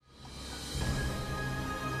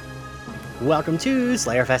Welcome to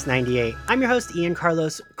Slayerfest 98. I'm your host, Ian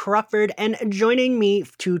Carlos Crawford, and joining me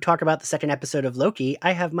to talk about the second episode of Loki,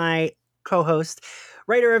 I have my co-host,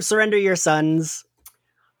 writer of Surrender Your Sons,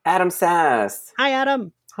 Adam Sass. Hi,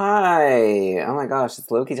 Adam. Hi. Oh my gosh, it's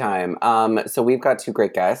Loki time. So we've got two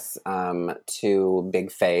great guests, two big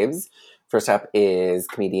faves. First up is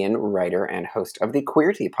comedian, writer, and host of the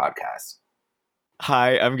Queer Tea podcast.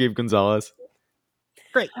 Hi, I'm Gabe Gonzalez.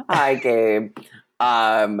 Great. Hi, Gabe.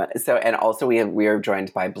 And also we are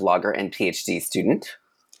joined by blogger and PhD student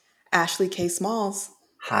Ashley K. Smalls.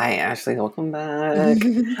 Hi, Ashley. Welcome back.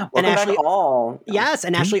 Welcome And Ashley, back all. Yes,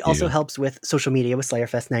 and Ashley Thank also you. helps with social media with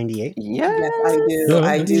Slayerfest 98. Yes. Yes, I do. Yeah.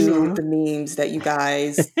 I do the memes that you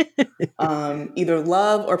guys either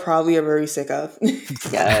love or probably are very sick of.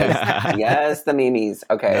 Yes. Yes, the memes.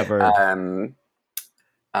 Okay. Never.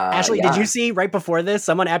 Ashley, yeah. did you see right before this,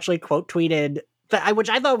 someone actually quote tweeted, which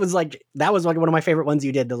I thought was like, that was like one of my favorite ones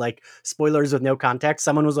you did, the like spoilers with no context.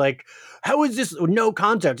 Someone was like, how is this no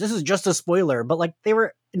context? This is just a spoiler. But like they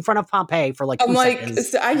were in front of Pompeii for like 2 I'm like, seconds.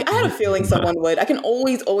 so I had a feeling someone would. I can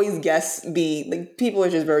always guess like people are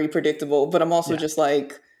just very predictable, but I'm also just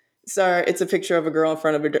like, sir, it's a picture of a girl in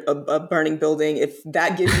front of a burning building. If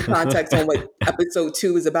that gives you context on what episode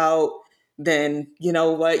 2 is about, then you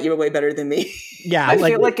know what? You're way better than me. Yeah, I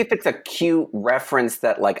feel like if it's a cute reference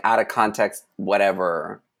that, like, out of context,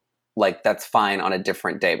 whatever, like, that's fine on a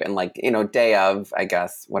different day. And, like, you know, day of, I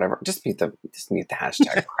guess, whatever. Just mute the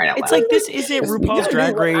hashtag. Crying out It's loud. like, this isn't Just- RuPaul's You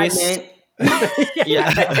Drag knew what I Race. meant.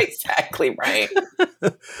 Yeah. Exactly right.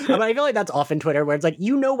 But I feel like that's often Twitter where it's like,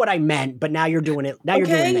 you know what I meant, but now you're doing it. Now you're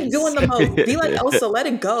doing Okay, this. doing the most. Be like Elsa, let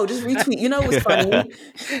it go. Just retweet. You know what's funny?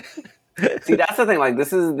 See, that's the thing. Like,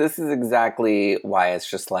 this is exactly why it's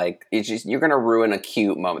just like you're gonna ruin a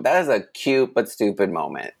cute moment. That is a cute but stupid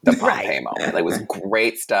moment. The Pompeii moment. Like, it was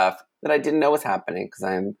great stuff that I didn't know was happening because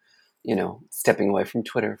I'm, you know, stepping away from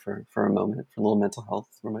Twitter for a moment for a little mental health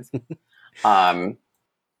for myself.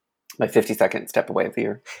 My 50-second step away of the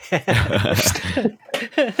year.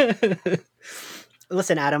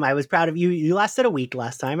 Listen, Adam, I was proud of you. You lasted a week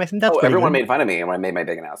last time. I think that's Everyone good. made fun of me when I made my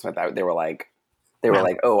big announcement. They were like,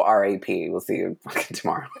 oh, R.A.P. We'll see you fucking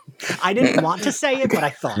tomorrow. I didn't want to say it, but I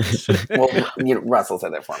thought. Well, you know, Russell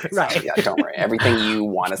said that for me. So, Right. yeah, don't worry. Everything you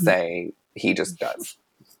want to say, he just does.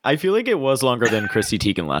 I feel like it was longer than Chrissy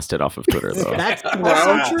Teigen lasted off of Twitter, though. That's also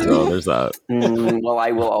Wow. true. So there's that. Well, I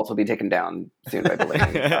will also be taken down soon, I believe.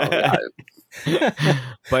 So, yeah.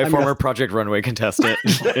 By a former Project Runway contestant,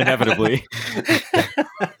 inevitably.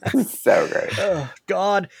 So great. Oh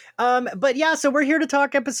God. But yeah, so we're here to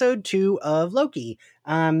talk episode 2 of Loki.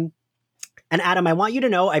 And Adam, I want you to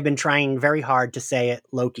know I've been trying very hard to say it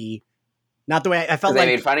Loki. Not the way I felt Because I like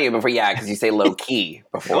made fun of you before. Yeah, because you say low key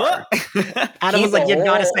before. Adam was like, you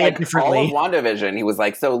gotta say it differently. All of WandaVision, he was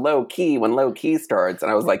like, so low key when low key starts.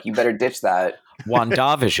 And I was like, you better ditch that.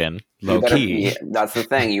 WandaVision, You low better- key. yeah, that's the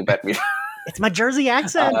thing. You bet. It's my Jersey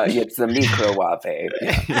accent. It's the microwave.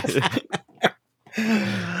 Yeah.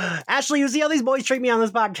 Ashley, you see how these boys treat me on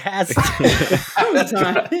this podcast.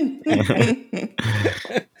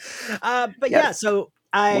 But yeah, Yes. so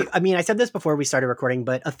I mean, I said this before we started recording,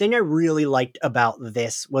 but a thing I really liked about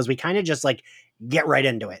this was we kind of just like get right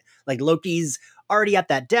into it. Like Loki's already at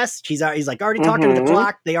that desk. He's like already talking to the Mhm.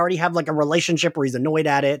 clock. They already have like a relationship where he's annoyed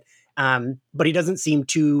at it. But he doesn't seem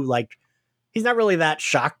too like, he's not really that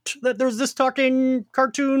shocked that there's this talking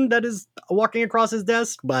cartoon that is walking across his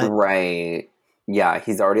desk, but Right. Yeah,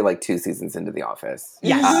 he's already like 2 seasons into The Office.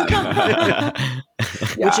 yes.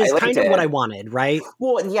 Yeah, Which is I liked kind of it. what I wanted, right?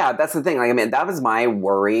 Well, yeah, that's the thing. Like, I mean, that was my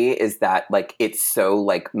worry, is that like it's so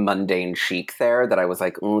like mundane chic there that I was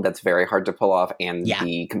like, ooh, that's very hard to pull off and Yeah.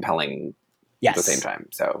 be compelling Yes. at the same time.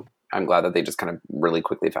 So I'm glad that they just kind of really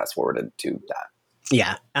quickly fast forwarded to that.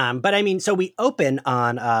 Yeah. But I mean, so we open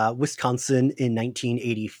on Wisconsin in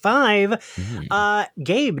 1985.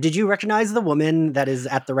 Gabe, did you recognize the woman that is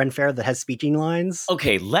at the Ren Fair that has speaking lines?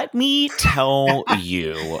 Okay, let me tell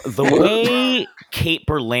you, the way Kate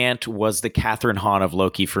Berlant was the Catherine Hahn of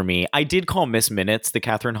Loki for me, I did call Miss Minutes the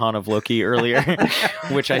Catherine Hahn of Loki earlier,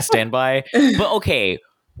 which I stand by. But okay,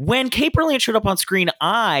 when Kate Berlant showed up on screen,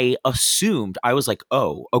 I assumed, I was like,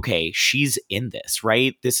 oh, okay, she's in this,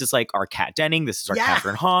 right? This is like our Kat Denning. This is our Yeah.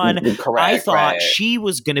 Catherine Hahn. Correct. I thought right. she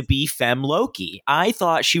was going to be Femme Loki. I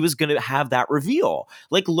thought she was going to have that reveal.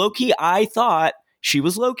 Like Loki, I thought she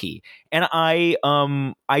was Loki. And I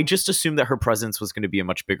just assumed that her presence was going to be a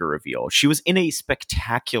much bigger reveal. She was in a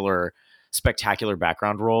spectacular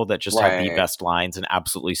background role that just had the Right. best lines and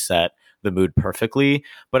absolutely set the mood perfectly.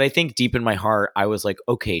 But I think deep in my heart, I was like,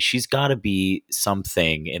 okay, she's got to be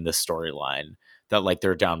something in the storyline that like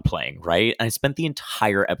they're downplaying, right? And I spent the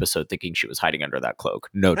entire episode thinking she was hiding under that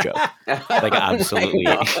cloak. No joke. Like absolutely.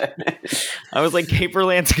 I was like, Kate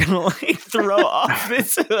Berlant's gonna like throw off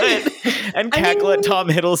this hood and cackle at Tom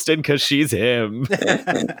Hiddleston because she's him.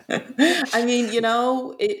 I mean, you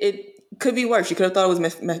know, it could be worse. You could have thought it was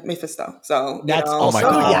Mephisto. So that's oh my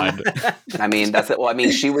god. I mean, that's it. Well, I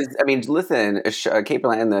mean, she was. I mean, listen, Kate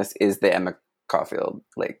Berlant in this is the Emma Caulfield,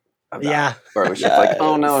 like. Yeah. Where it was just like,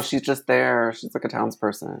 oh no, she's just there. She's like a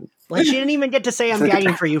townsperson. Like she didn't even get to say "I'm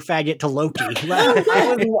gagging for you, faggot" to Loki. I was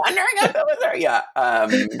wondering if it was her. Yeah.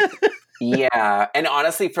 Yeah. And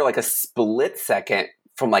honestly, for like a split second,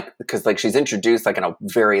 from like because like she's introduced like in a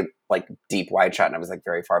very like deep wide shot, and I was like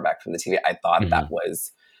very far back from the TV. I thought that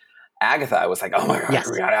was Agatha. I was like, oh my god, yes.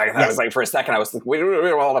 we got Agatha. Yes. I was like, for a second, I was like, wait,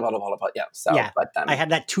 hold up. Yeah. So, yeah. But then I had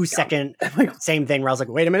that 2 second same thing where I was like,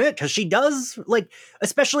 wait a minute, because she does like,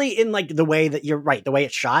 especially in like the way that you're right, the way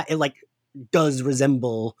it's shot, it like does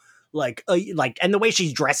resemble like, and the way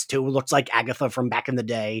she's dressed too looks like Agatha from back in the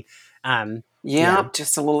day.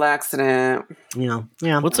 Just a little accident. You know,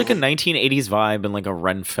 yeah. What's like a 1980s vibe and like a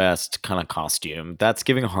Renfest kind of costume? That's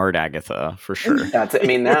giving hard Agatha for sure. That's it. I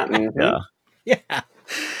mean that. Mm-hmm. Yeah.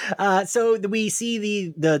 So we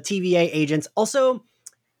see the TVA agents. Also,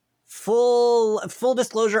 full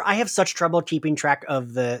disclosure, I have such trouble keeping track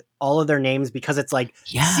of all of their names because it's like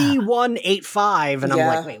C185, and I'm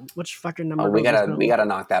like, wait, which fucking number? We gotta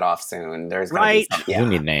knock that off soon. There's right. We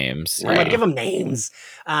need names. I'm like, give them names.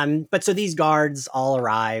 But so these guards all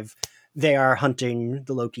arrive. They are hunting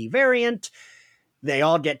the Loki variant. They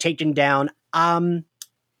all get taken down.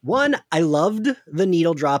 One, I loved the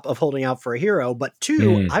needle drop of holding out for a hero, but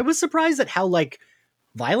two, I was surprised at how like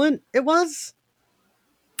violent it was.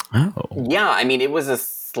 Oh, yeah. I mean, it was a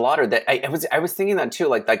slaughter. That I was thinking that too.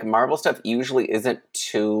 Like Marvel stuff usually isn't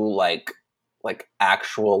too like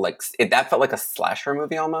actual that felt like a slasher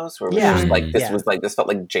movie almost. Where it was just like this felt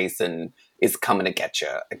like Jason is coming to get you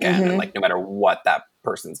again, and like no matter what that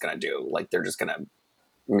person's gonna do, like they're just gonna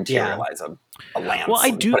materialize a lance. Well,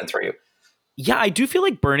 and put it through you. Yeah, I do feel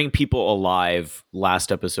like burning people alive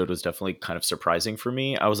last episode was definitely kind of surprising for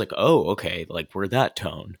me. I was like, oh, okay, like we're that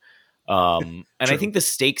tone. And I think the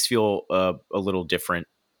stakes feel a little different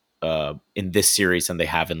in this series than they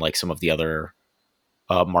have in like some of the other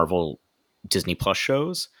Marvel Disney Plus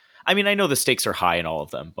shows. I mean, I know the stakes are high in all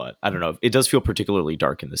of them, but I don't know. It does feel particularly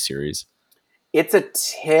dark in this series. It's a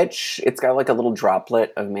titch. It's got like a little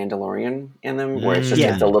droplet of Mandalorian in them, where it's just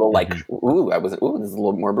it's a little like, this is a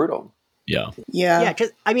little more brutal. Yeah.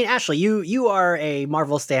 Because I mean, Ashley, you are a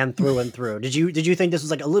Marvel stan through and through. Did you think this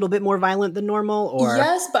was like a little bit more violent than normal? Or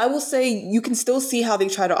yes, but I will say you can still see how they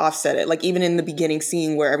try to offset it. Like even in the beginning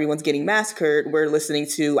scene where everyone's getting massacred, we're listening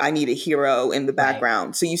to "I Need a Hero" in the background,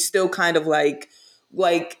 right. So you still kind of like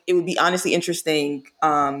it would be honestly interesting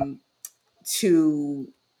to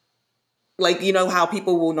like how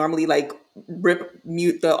people will normally like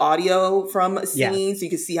mute the audio from a scene so you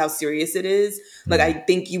can see how serious it is. Like I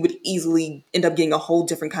think you would easily end up getting a whole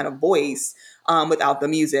different kind of voice without the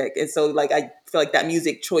music. And so like I feel like that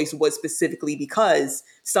music choice was specifically because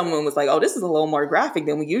someone was like, oh, this is a little more graphic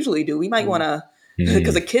than we usually do. We might want to,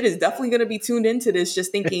 because a kid is definitely going to be tuned into this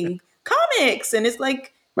just thinking comics, and it's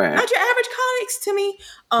like not your average comics to me.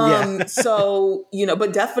 So,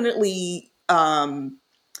 but definitely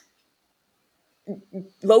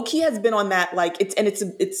Loki has been on that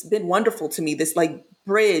it's been wonderful to me, this like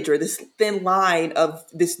bridge or this thin line of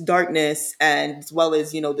this darkness and as well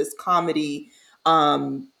as this comedy.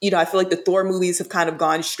 I feel like the Thor movies have kind of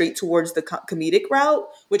gone straight towards the comedic route,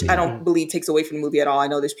 which I don't believe takes away from the movie at all. I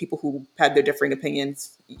know there's people who had their differing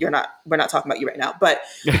opinions. We're not talking about you right now, but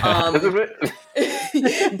but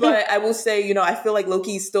I will say, I feel like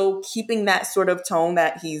Loki's still keeping that sort of tone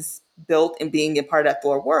that he's built and being a part of that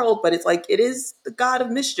Thor world, but it's like it is the god of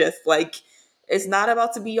mischief. Like it's not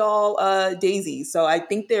about to be all daisy. So I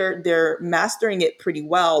think they're mastering it pretty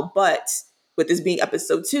well. But with this being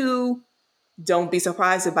episode 2, don't be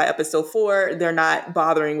surprised if by episode 4 they're not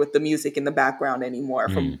bothering with the music in the background anymore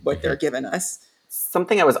from what they're giving us.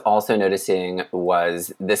 Something I was also noticing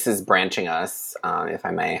was this is branching us, if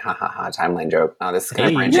I may, timeline joke. This is kind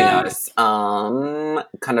of branching us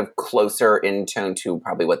kind of closer in tone to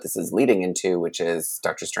probably what this is leading into, which is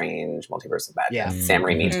Doctor Strange, Multiverse of Madness, Sam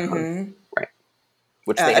Raimi tone, right?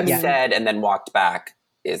 Which they had said and then walked back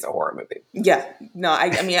is a horror movie. Yeah, no,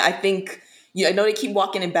 I mean, I think, I know they keep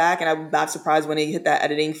walking it back, and I'm not surprised when they hit that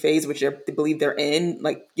editing phase, which I believe they're in.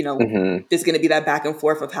 Like, there's going to be that back and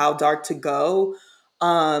forth of how dark to go.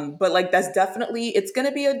 But like, that's definitely, it's going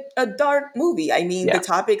to be a dark movie. I mean, the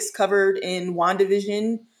topics covered in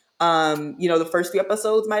WandaVision, the first few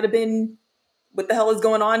episodes might have been what the hell is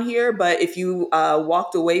going on here. But if you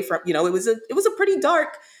walked away from, it was a pretty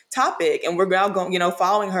dark topic, and we're now going,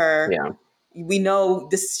 following her. Yeah. We know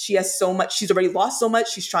this. She has so much. She's already lost so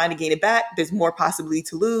much. She's trying to gain it back. There's more possibility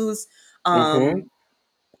to lose. I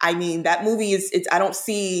mean, that movie is. I don't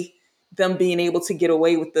see them being able to get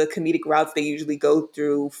away with the comedic routes they usually go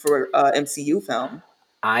through for MCU film.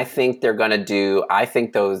 I think they're gonna do. I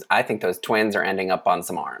think those twins are ending up on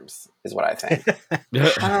some arms. Is what I think.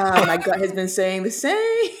 My gut has been saying the same.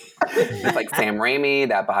 It's like Sam Raimi,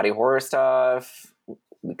 that body horror stuff.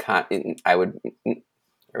 We can't. Here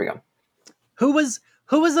we go. Who was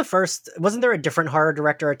the first? Wasn't there a different horror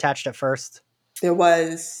director attached at first? There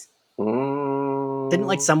was. Didn't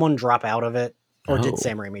like someone drop out of it, or did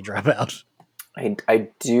Sam Raimi drop out? I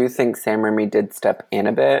do think Sam Raimi did step in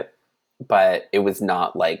a bit, but it was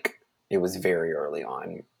not like it was very early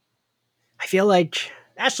on. I feel like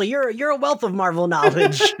Ashley, you're a wealth of Marvel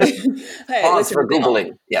knowledge. Hey, pause for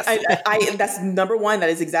Googling. Yes, I that's number one. That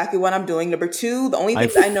is exactly what I'm doing. Number two, the only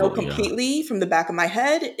thing I know completely from the back of my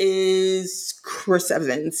head is Chris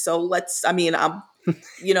Evans. So when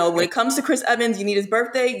it comes to Chris Evans, you need his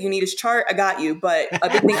birthday, you need his chart. I got you, but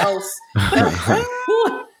everything else.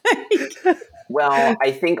 Well,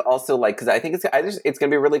 I think also because I think it's going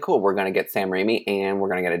to be really cool. We're going to get Sam Raimi and we're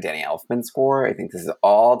going to get a Danny Elfman score. I think this is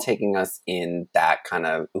all taking us in that kind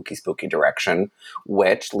of ooky spooky direction,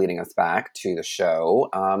 which leading us back to the show.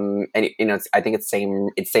 And I think it's same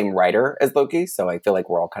writer as Loki, so I feel like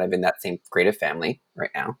we're all kind of in that same creative family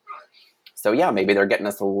right now. So yeah, maybe they're getting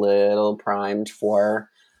us a little primed for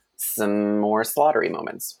some more slaughtery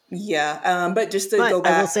moments. Yeah, but just to go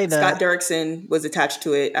back, I will say Scott Derrickson was attached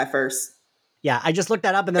to it at first. Yeah, I just looked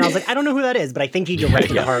that up and then I was like, I don't know who that is, but I think he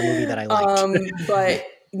directed a horror movie that I liked. But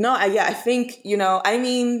no, I think,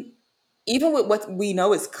 even with what we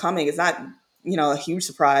know is coming, it's not, a huge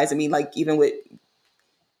surprise. I mean, like even with,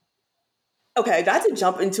 okay, not to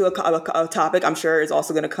jump into a topic I'm sure is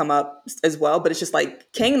also going to come up as well, but it's just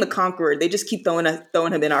like Kang the Conqueror, they just keep throwing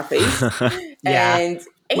him in our face. Yeah. And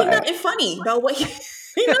ain't nothing funny about what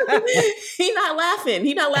He not laughing.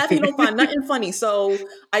 He don't find nothing funny. So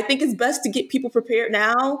I think it's best to get people prepared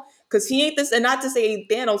now because he ain't this. And not to say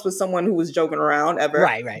Thanos was someone who was joking around ever,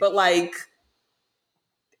 right? But like,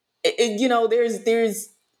 there's.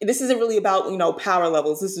 This isn't really about power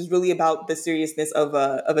levels. This is really about the seriousness of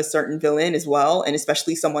a certain villain as well, and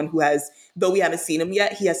especially someone who has, though we haven't seen him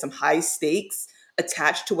yet, he has some high stakes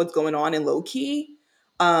attached to what's going on in Loki.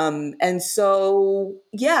 And so,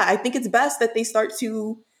 yeah, I think it's best that they start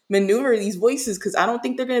to maneuver these voices because I don't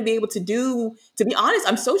think they're going to be able to be honest,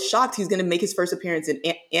 I'm so shocked he's going to make his first appearance in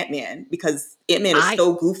Ant-Man because Ant-Man is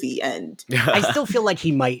so goofy and I still feel like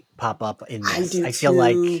he might pop up in this. I feel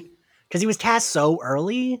like because he was cast so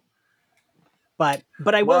early, but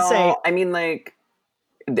I will say, I mean,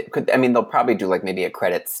 they'll probably do like maybe a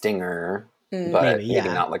credit stinger, but maybe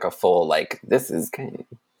not like a full this is kind of.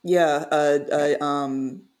 Yeah,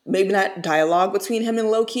 maybe not dialogue between him and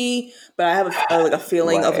Loki, but I have a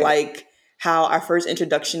feeling of like how our first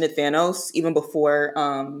introduction to Thanos, even before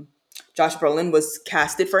Josh Brolin was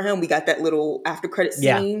casted for him, we got that little after credit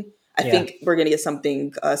scene. I think we're gonna get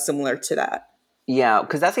something similar to that. Yeah,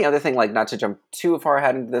 because that's the other thing. Like, not to jump too far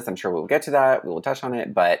ahead into this, I'm sure we'll get to that. We will touch on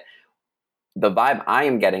it, but the vibe I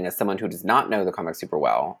am getting as someone who does not know the comics super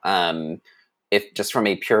well. If just from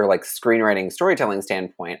a pure screenwriting storytelling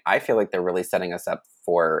standpoint, I feel like they're really setting us up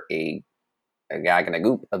for a gag and a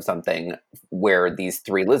goop of something where these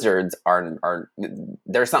three lizards are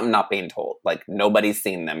there's something not being told. Like nobody's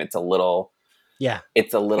seen them. It's a little Xenu.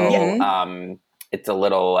 It's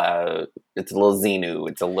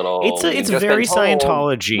very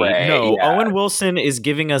Scientology. Right, no, yeah. Owen Wilson is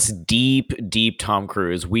giving us deep Tom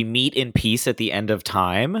Cruise. We meet in peace at the end of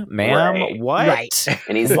time, ma'am. Right. What? Right.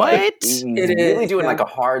 And he's he's really doing a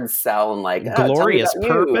hard sell and glorious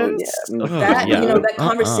purpose. Yeah. That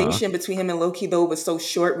conversation between him and Loki though was so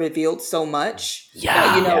short, revealed so much.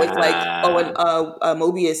 Yeah. It's like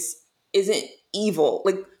Mobius isn't evil.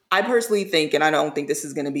 Like I personally think, and I don't think this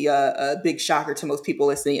is going to be a big shocker to most people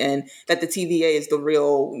listening in, that the TVA is the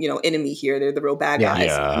real, enemy here. They're the real bad guys.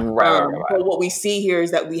 Yeah. Right. But what we see here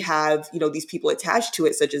is that we have, these people attached to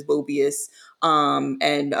it, such as Mobius,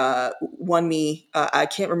 and Wunmi. I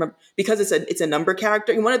can't remember because it's a number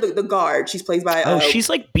character. One of the guard. She's played by. She's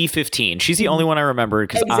like B-15. She's the only one I rember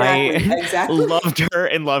because I loved her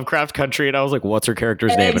in Lovecraft Country, and I was like, "What's her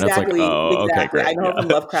character's name?" And it's like, "Oh, okay, great." I know her from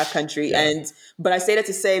Lovecraft Country, but I say that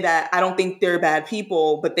to say that I don't think they're bad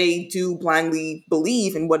people, but they do blindly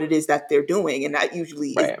believe in what it is that they're doing, and that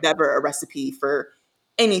usually is never a recipe for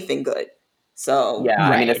anything good. So yeah,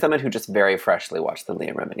 I mean, as someone who just very freshly watched the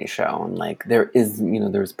Leah Remini show, and like there is,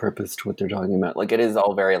 there's purpose to what they're talking about. Like it is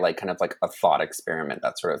all very like kind of like a thought experiment,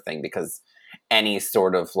 that sort of thing, because any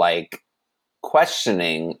sort of like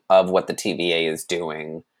questioning of what the TVA is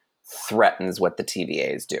doing threatens what the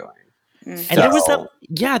TVA is doing. And there was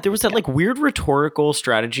that like weird rhetorical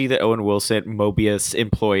strategy that Owen Wilson, Mobius,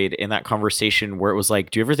 employed in that conversation where it was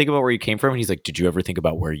like, do you ever think about where you came from? And he's like, did you ever think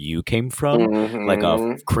about where you came from? Mm-hmm. Like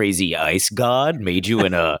a crazy ice god made you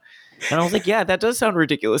in a... And I was like, yeah, that does sound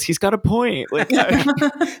ridiculous. He's got a point. Like, there's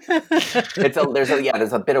a bit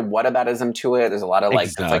of whataboutism to it. There's a lot of like,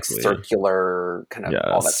 Exactly. it's like circular kind of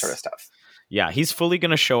all that sort of stuff. yeah, he's fully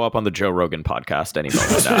going to show up on the Joe Rogan podcast any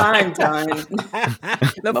moment now. I'm done.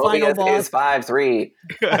 The final Mobius boss is 5'3".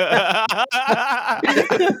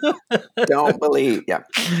 Don't believe. Yeah.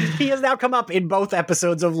 He has now come up in both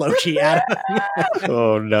episodes of Loki, Adam.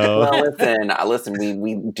 Oh, no. Well, listen.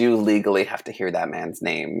 We do legally have to hear that man's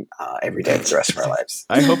name every day for the rest of our lives.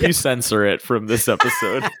 I hope you censor it from this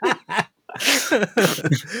episode.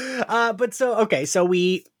 So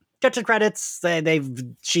we cut to credits.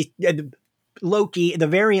 Loki, the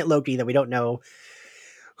variant Loki that we don't know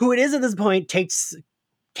who it is at this point, takes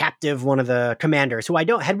captive one of the commanders who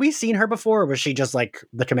had we seen her before, or was she just like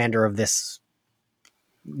the commander of this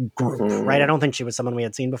group? Right? I don't think she was someone we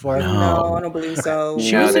had seen before. No, I don't believe so.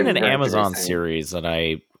 She was in an Amazon series that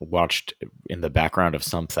I watched in the background of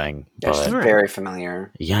something. Yeah, she's very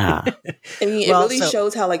familiar. Yeah. I mean, it really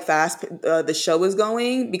shows how like fast the show is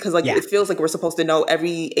going, because like it feels like we're supposed to know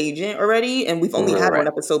every agent already, and we've only had one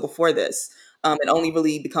episode before this, and only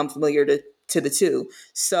really become familiar to the two.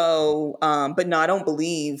 So, but no, I don't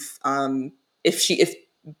believe if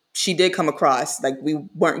she did come across, like we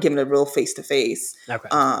weren't given a real face to face. Okay.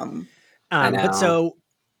 But so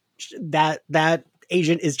that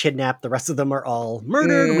agent is kidnapped. The rest of them are all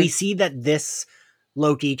murdered. We see that this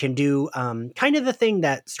Loki can do kind of the thing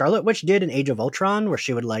that Scarlet Witch did in Age of Ultron, where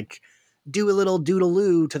she would like do a little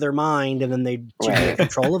doodaloo to their mind, and then they'd be in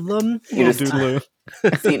control of them.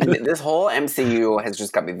 See, this whole MCU has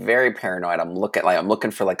just got me very paranoid. I'm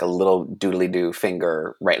looking for like a little doodly doo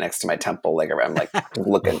finger right next to my temple. Like I'm like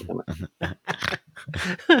looking.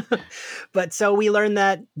 But so we learn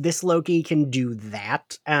that this Loki can do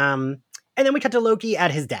that. And then we cut to Loki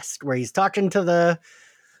at his desk where he's talking to the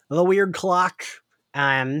weird clock.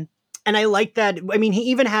 And I like that. I mean,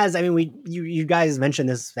 he even has, you guys mentioned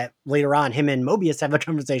this, that later on him and Mobius have a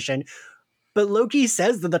conversation, but Loki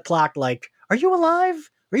says to the clock, like, are you alive?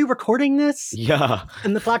 Are you recording this? Yeah.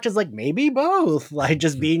 And the clock is like, maybe both. Like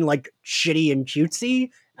just being like shitty and cutesy.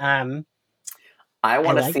 I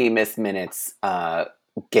want to see Miss Minutes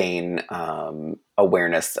gain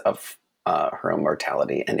awareness of her own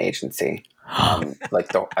mortality and agency.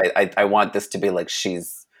 I want this to be like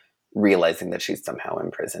she's realizing that she's somehow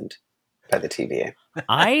imprisoned by the TVA.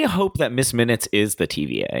 I hope that Miss Minutes is the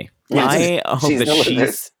TVA. Yeah, I hope that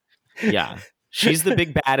she's... Yeah. She's the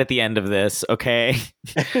big bad at the end of this, okay?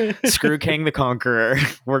 Screw Kang the Conqueror.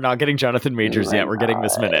 We're not getting Jonathan Majors yet. We're getting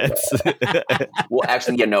Miss Minutes. Well,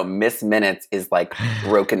 actually, Miss Minutes is like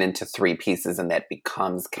broken into 3 pieces, and that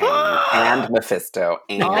becomes Kang and Mephisto.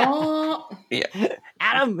 And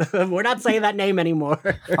Adam, we're not saying that name anymore.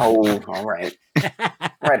 Oh, all right.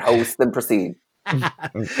 All right, host, then proceed.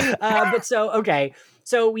 But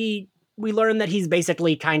so we learn that he's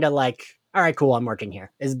basically kind of like, all right, cool, I'm working here,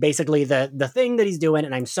 is basically the thing that he's doing.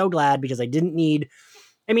 And I'm so glad, because I didn't need,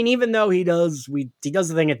 even though he does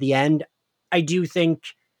the thing at the end, I think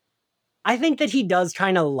that he does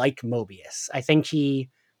kind of like Mobius. I think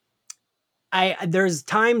there's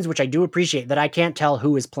times which I do appreciate that I can't tell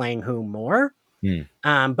who is playing who more.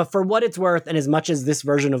 But for what it's worth, and as much as this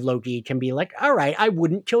version of Loki can be like, all right, I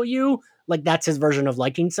wouldn't kill you, like that's his version of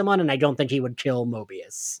liking someone, and I don't think he would kill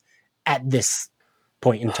Mobius at this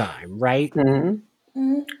point in time, right?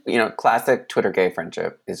 Classic Twitter gay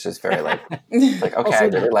friendship is just very like okay, I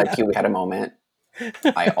really like you, we had a moment.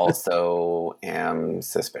 I also am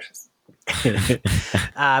suspicious.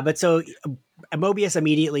 But so Mobius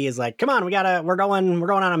immediately is like, come on, we're going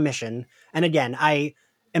on a mission. And again, I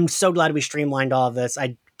am so glad we streamlined all of this.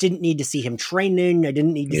 I didn't need to see him training. I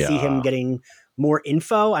didn't need to see him getting more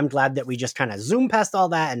info. I'm glad that we just kind of zoomed past all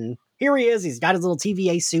that, and here he is. He's got his little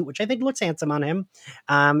TVA suit, which I think looks handsome on him.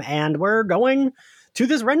 And we're going to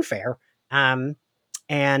this Ren Fair. And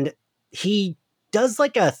he does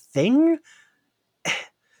like a thing.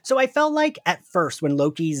 So I felt like at first when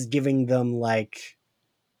Loki's giving them like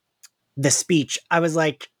the speech, I was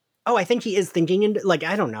like, oh, I think he is thinking, and like,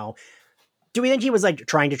 I don't know. Do we think he was like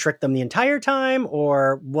trying to trick them the entire time?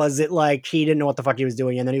 Or was it like he didn't know what the fuck he was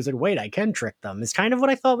doing, and then he was like, wait, I can trick them? Is kind of what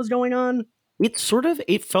I thought was going on.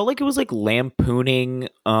 it felt like it was like lampooning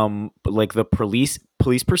like the police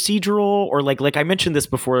procedural, or like I mentioned this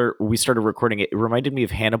before we started recording. It reminded me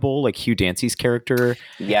of Hannibal, like Hugh Dancy's character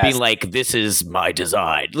being like, this is my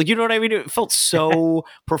design, like, you know what I mean? It felt so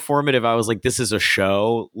performative. I was like, this is a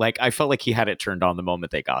show. Like, I felt like he had it turned on the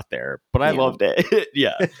moment they got there, but I loved it.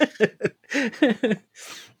 Yeah.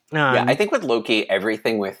 Yeah, I think with Loki,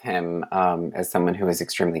 everything with him, as someone who is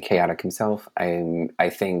extremely chaotic himself, I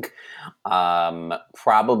think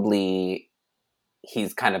probably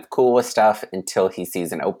he's kind of cool with stuff until he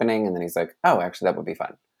sees an opening, and then he's like, "Oh, actually, that would be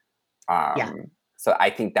fun." So I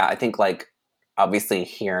think like obviously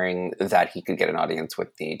hearing that he could get an audience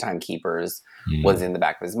with the Timekeepers was in the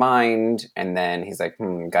back of his mind, and then he's like,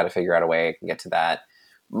 "Got to figure out a way I can get to that."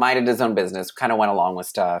 Minded his own business, kind of went along with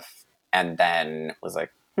stuff, and then was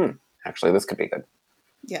like, actually, this could be good.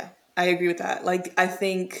 Yeah, I agree with that. Like, I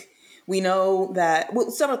think we know that, well,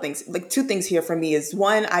 several things, like 2 things here for me is,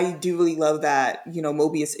 one, I do really love that,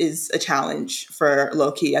 Mobius is a challenge for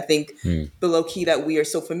Loki. I think the Loki that we are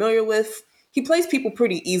so familiar with, he plays people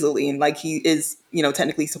pretty easily, and like he is,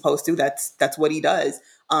 technically supposed to. That's what he does.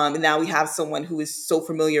 And now we have someone who is so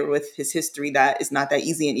familiar with his history that it's not that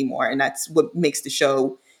easy anymore. And that's what makes the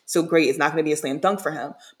show so great. It's not going to be a slam dunk for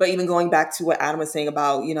him. But even going back to what Adam was saying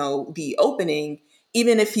about, the opening,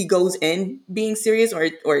 even if he goes in being serious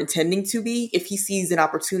or intending to be, if he sees an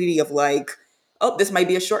opportunity of like, oh, this might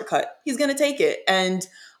be a shortcut, he's going to take it. And,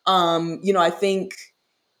 I think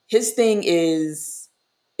his thing is,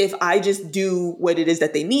 if I just do what it is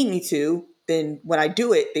that they need me to, then when I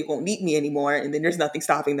do it, they won't need me anymore. And then there's nothing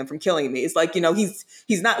stopping them from killing me. It's like,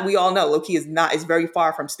 he's not, we all know Loki is very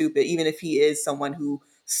far from stupid. Even if he is someone who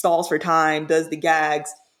stalls for time, does the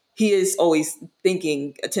gags, he is always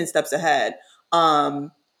thinking 10 steps ahead.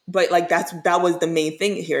 But like, that was the main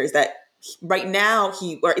thing here, is that right now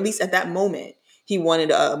or at least at that moment, he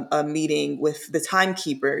wanted a meeting with the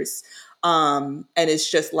Timekeepers. And it's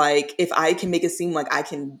just like, if I can make it seem like I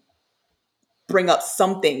can bring up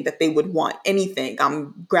something that they would want, anything,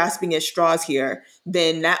 I'm grasping at straws here,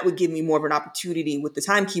 then that would give me more of an opportunity with the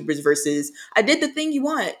Timekeepers versus I did the thing you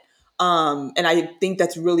want. And I think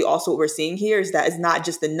that's really also what we're seeing here, is that it's not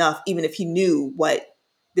just enough, even if he knew what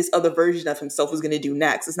this other version of himself was going to do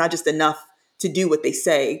next. It's not just enough to do what they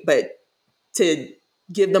say, but to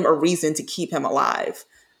give them a reason to keep him alive.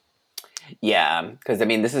 Yeah, because I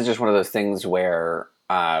mean, this is just one of those things where,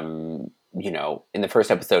 in the first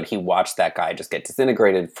episode, he watched that guy just get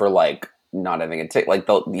disintegrated for like not having a tick. Like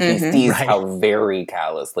he sees how very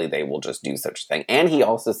callously they will just do such a thing, and he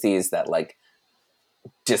also sees that like,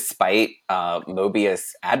 despite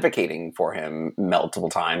Mobius advocating for him multiple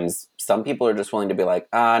times, some people are just willing to be like,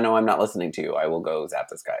 no, I'm not listening to you. I will go zap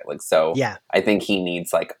this guy. Like, so yeah. I think he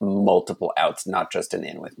needs like multiple outs, not just an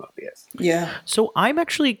in with Mobius. Yeah. So I'm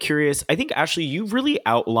actually curious. I think, Ashley, you've really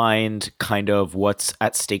outlined kind of what's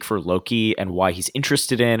at stake for Loki and why he's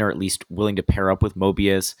interested in, or at least willing to pair up with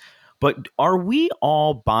Mobius. But are we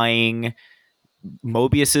all buying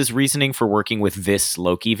Mobius's reasoning for working with this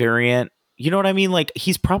Loki variant? You know what I mean? Like,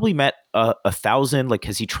 he's probably met 1,000. Like,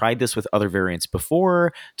 has he tried this with other variants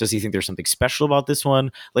before? Does he think there's something special about this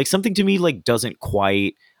one? Like, something to me, like, doesn't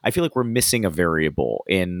quite... I feel like we're missing a variable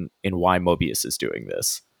in why Mobius is doing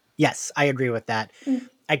this. Yes, I agree with that.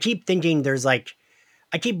 I keep thinking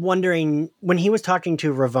I keep wondering, when he was talking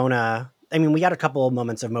to Ravonna, I mean, we got a couple of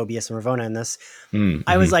moments of Mobius and Ravonna in this. Mm-hmm.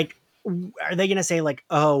 I was like, are they going to say like,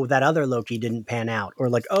 oh, that other Loki didn't pan out? Or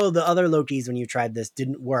like, oh, the other Lokis when you tried this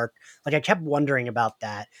didn't work. Like, I kept wondering about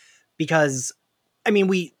that because, I mean,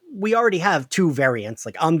 we already have 2 variants,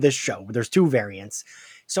 like on this show, there's 2 variants.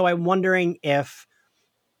 So I'm wondering if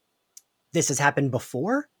this has happened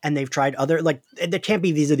before and they've tried other, like, there can't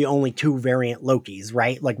be these are the only 2 variant Lokis,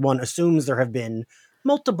 right? Like, one assumes there have been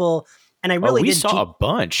multiple. And I really we saw a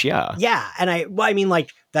bunch. Yeah. Yeah. And I mean, like,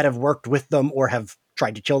 that have worked with them or have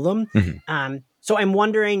tried to kill them. Mm-hmm. So I'm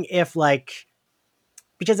wondering if, like,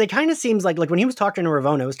 because it kind of seems like when he was talking to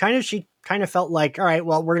Ravonna, it was she kind of felt like, all right,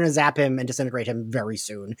 well, we're going to zap him and disintegrate him very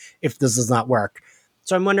soon if this does not work.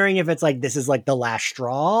 So I'm wondering if it's like, this is like the last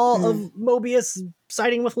straw of Mobius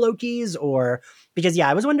siding with Loki's, or because, yeah,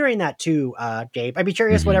 I was wondering that too, Gabe. I'd be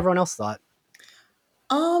curious what everyone else thought.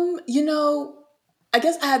 I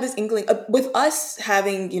guess I had this inkling with us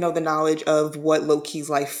having, the knowledge of what Loki's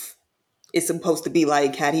life is supposed to be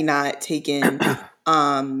like had he not taken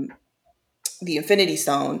the Infinity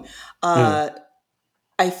Stone.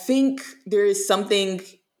 I think there is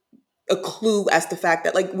a clue as to the fact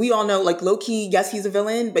that, like, we all know, like, Loki, yes, he's a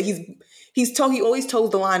villain, but he always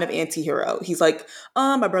toes the line of anti-hero. He's like,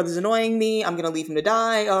 my brother's annoying me. I'm gonna leave him to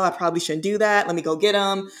die. Oh, I probably shouldn't do that. Let me go get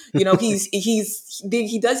him. You know,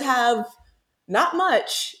 he does have not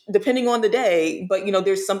much depending on the day, but you know,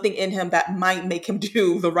 there's something in him that might make him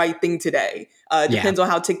do the right thing today. Depends on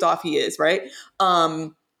how ticked off he is, right?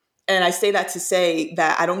 And I say that to say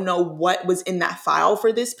that I don't know what was in that file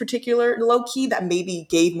for this particular Loki that maybe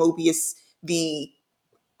gave Mobius the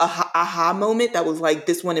aha moment that was like,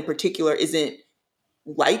 this one in particular isn't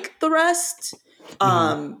like the rest.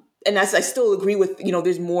 And as I still agree with, you know,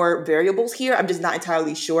 there's more variables here. I'm just not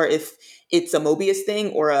entirely sure if it's a Mobius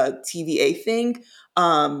thing or a TVA thing.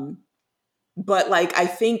 But like, I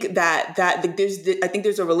think that I think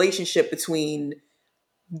there's a relationship between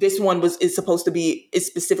this one is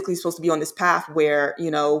specifically supposed to be on this path where, you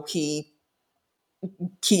know, he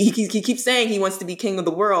keeps saying he wants to be king of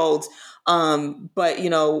the world. But you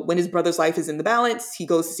know, when his brother's life is in the balance, he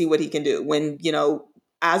goes to see what he can do. When, you know,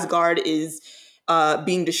 Asgard is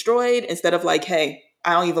being destroyed, instead of like, hey,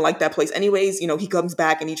 I don't even like that place anyways, you know, he comes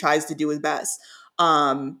back and he tries to do his best.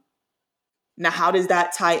 Now, how does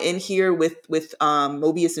that tie in here with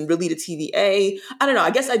Mobius and really the TVA? I don't know.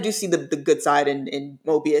 I guess I do see the good side in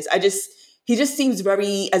Mobius. He just seems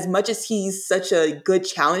very, as much as he's such a good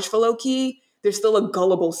challenge for Loki, there's still a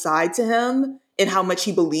gullible side to him in how much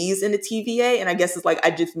he believes in the TVA. And I guess it's like,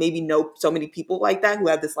 I just maybe know so many people like that who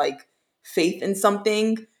have this like faith in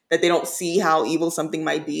something that they don't see how evil something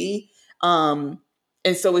might be. And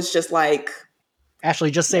so it's just like,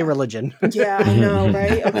 Ashley, just say religion. Yeah, I know,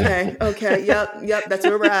 right? Okay. Yep. That's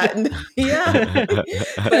where we're at. Yeah.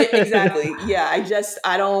 But exactly. Yeah,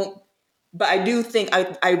 but I do think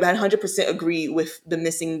I 100% agree with the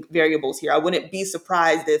missing variables here. I wouldn't be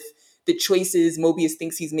surprised if the choices Mobius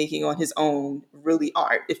thinks he's making on his own really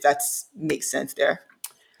aren't, if that makes sense there.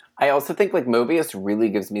 I also think like Mobius really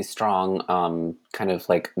gives me strong kind of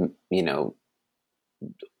like, you know,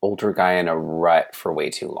 older guy in a rut for way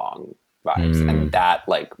too long vibes. And that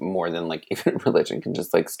like more than like even religion can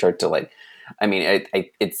just like start to like, I mean,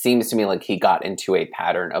 it seems to me like he got into a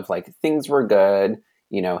pattern of like things were good,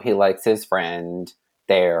 you know, he likes his friend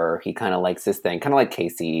there, he kind of likes his thing, kind of like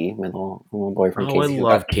Casey, my little boyfriend. Casey. I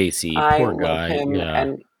love Casey. Poor guy. Him, yeah.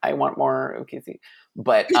 And I want more of Casey.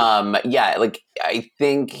 But yeah, like I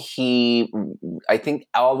think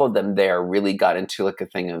all of them there really got into like a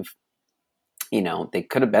thing of, you know, they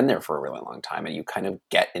could have been there for a really long time, and you kind of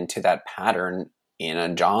get into that pattern in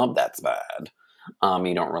a job that's bad.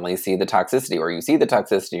 You don't really see the toxicity, or you see the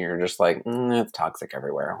toxicity and you're just like, it's toxic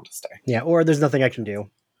everywhere, I'll just stay. Yeah, or there's nothing I can do.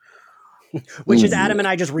 Which is Adam and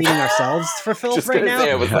I just reading ourselves for filth right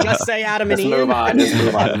now. Just say Adam and Ian. Move on.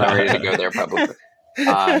 I'm not ready to go there publicly.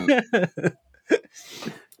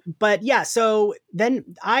 But yeah, so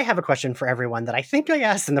then I have a question for everyone that I think I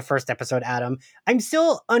asked in the first episode, Adam. I'm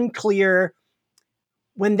still unclear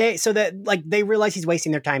when they realize he's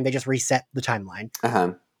wasting their time, they just reset the timeline.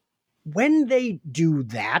 When they do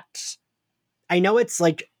that, I know it's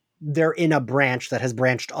like they're in a branch that has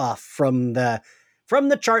branched off from the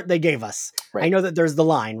chart they gave us. Right. I know that there's the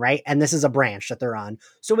line, right? And this is a branch that they're on.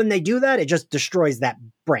 So when they do that, it just destroys that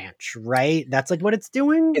branch, right? That's like what it's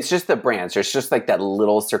doing? It's just the branch. It's just like that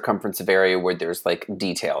little circumference of area where there's like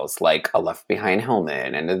details, like a left behind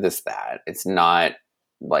helmet and this, that. It's not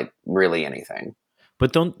like really anything.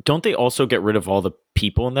 But don't they also get rid of all the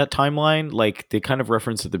people in that timeline? Like they kind of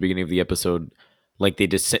referenced at the beginning of the episode, like they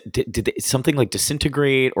did something like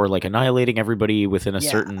disintegrate or like annihilating everybody within a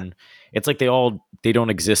certain. It's like they don't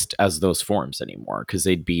exist as those forms anymore because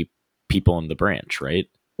they'd be people in the branch, right?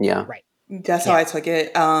 Yeah, right. That's how I took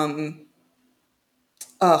it. I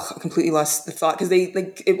completely lost the thought because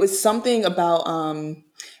it was something about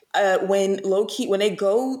when Loki, when they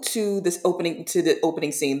go to the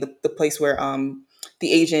opening scene, the place where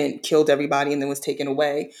the agent killed everybody and then was taken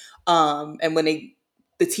away. And when the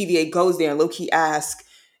TVA goes there and Loki asks,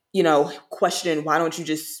 you know, question, why don't you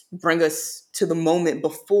just bring us to the moment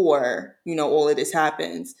before, you know, all of this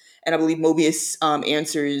happens? And I believe Mobius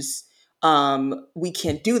answers, we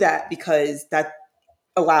can't do that because that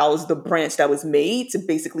allows the branch that was made to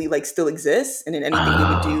basically like still exist. And then anything they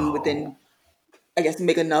would do would then, I guess,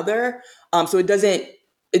 make another. So it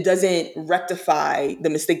doesn't rectify the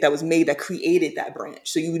mistake that was made that created that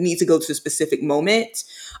branch. So you would need to go to a specific moment.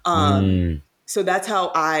 So that's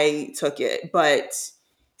how I took it. But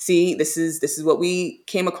see, this is what we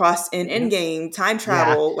came across in Endgame, time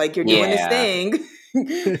travel. Like you're doing this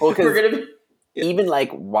thing. Well, because even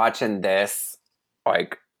like watching this,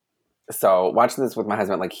 like, so watching this with my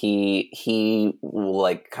husband, like he will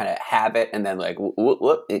like kind of have it and then like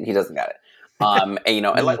whoop, he doesn't get it. And you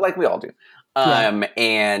know, and like we all do.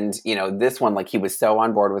 And, you know, this one, like, he was so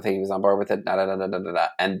on board with it. He was on board with it. Da, da, da, da, da, da, da.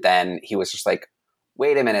 And then he was just like,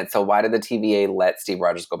 wait a minute. So why did the TVA let Steve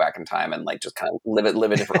Rogers go back in time and like just kind of live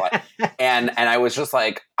a different life? And I was just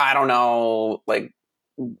like, I don't know. Like,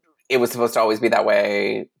 it was supposed to always be that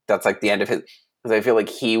way. That's like the end of his. Because I feel like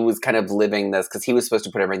he was kind of living this because he was supposed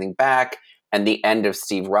to put everything back. And the end of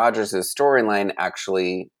Steve Rogers' storyline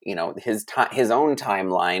actually, you know, his own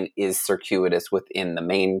timeline is circuitous within the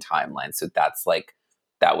main timeline. So that's like,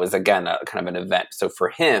 that was again a kind of an event. So for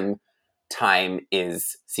him, time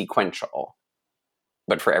is sequential.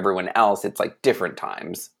 But for everyone else, it's like different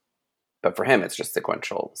times. But for him, it's just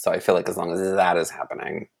sequential. So I feel like as long as that is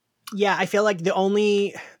happening. Yeah, I feel like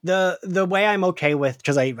the way I'm okay with,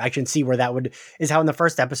 because I can see where that would, is how in the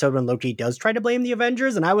first episode when Loki does try to blame the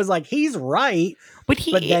Avengers, and I was like, he's right. But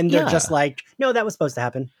then they're just like, no, that was supposed to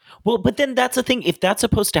happen. Well, but then that's the thing. If that's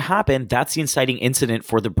supposed to happen, that's the inciting incident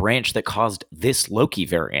for the branch that caused this Loki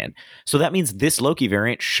variant. So that means this Loki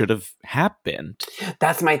variant should have happened.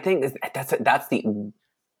 That's my thing. That's the...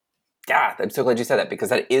 Yeah, I'm so glad you said that, because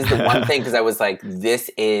that is the one thing, because I was like, this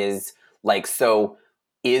is like, so...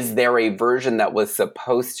 Is there a version that was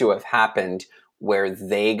supposed to have happened where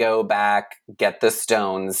they go back, get the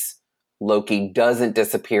stones, Loki doesn't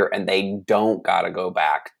disappear, and they don't gotta go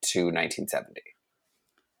back to 1970?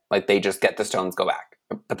 Like, they just get the stones, go back,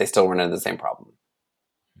 but they still run into the same problem.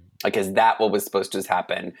 Like, is that what was supposed to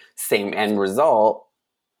happen? Same end result,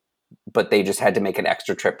 but they just had to make an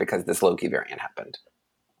extra trip because this Loki variant happened.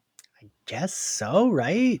 Guess so,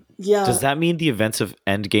 right? Yeah. Does that mean the events of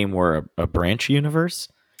Endgame were a branch universe?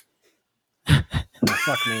 Oh,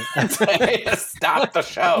 fuck me. Stop the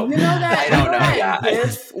show. You know that? I don't know. Yeah.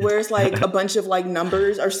 GIF where it's like a bunch of like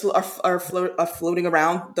numbers are floating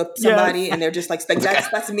around somebody, and they're just like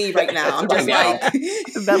that's me right now. I'm just like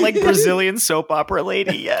that like Brazilian soap opera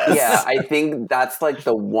lady. Yes. Yeah, I think that's like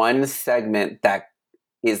the one segment that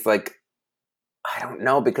is like, I don't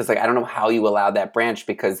know, because like I don't know how you allow that branch,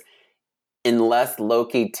 because unless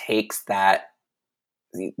Loki takes the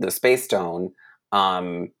Space Stone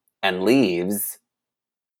and leaves,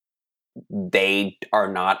 they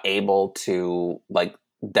are not able to, like,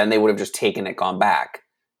 then they would have just taken it, gone back.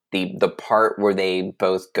 The part where they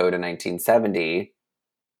both go to 1970,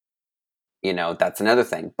 you know, that's another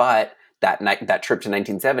thing. But that trip to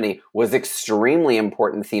 1970 was extremely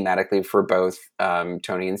important thematically for both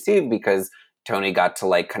Tony and Steve, because Tony got to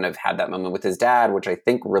like kind of have that moment with his dad, which I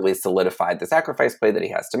think really solidified the sacrifice play that he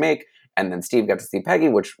has to make. And then Steve got to see Peggy,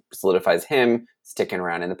 which solidifies him sticking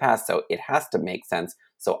around in the past. So it has to make sense.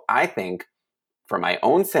 So I think for my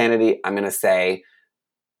own sanity, I'm going to say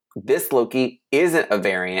this Loki isn't a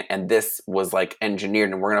variant, and this was like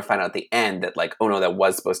engineered. And we're going to find out at the end that like, oh no, that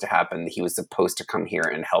was supposed to happen. He was supposed to come here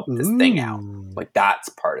and help this thing out. Like, that's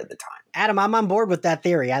part of the time. Adam, I'm on board with that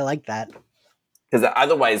theory. I like that. Because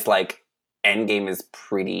otherwise, like, Endgame is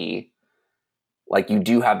pretty, like, you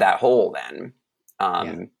do have that hole then.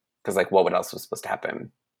 Because, like, what else was supposed to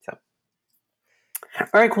happen? So, all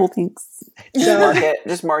right, cool, thanks.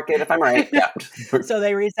 Just mark it if I'm right. Yeah. So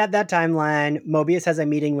they reset that timeline. Mobius has a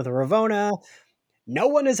meeting with Ravonna. No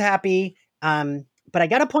one is happy. But I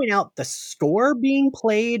got to point out, the score being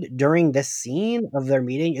played during this scene of their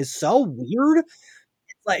meeting is so weird.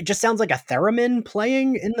 It's like, it just sounds like a theremin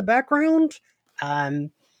playing in the background.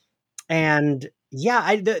 And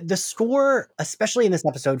yeah, the score, especially in this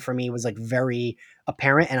episode for me, was like very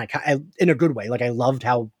apparent, and I in a good way. Like, I loved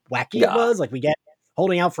how wacky it was. Like, we get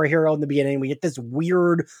Holding Out for a Hero in the beginning, we get this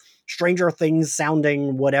weird Stranger Things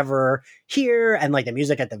sounding whatever here, and like the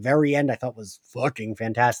music at the very end I thought was fucking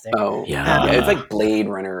fantastic. Oh yeah, it's like Blade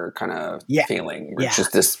Runner kind of feeling. It's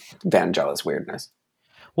just this Vangelis weirdness.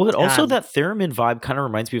 Well, it also, that theremin vibe kind of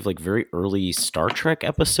reminds me of like very early Star Trek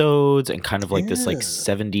episodes, and kind of like this like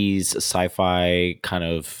 70s sci-fi kind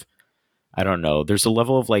of, I don't know. There's a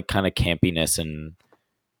level of like kind of campiness and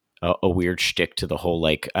a weird shtick to the whole,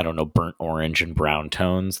 like, I don't know, burnt orange and brown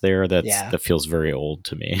tones there. That feels very old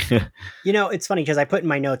to me. You know, it's funny because I put in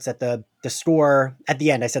my notes that the score at the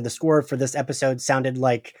end, I said the score for this episode sounded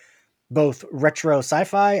like both retro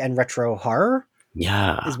sci-fi and retro horror.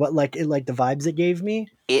 Yeah, is what like the vibes it gave me.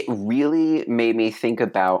 It really made me think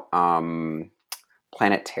about Planet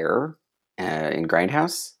Terror in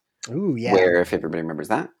Grindhouse. Ooh, yeah. Where, if everybody remembers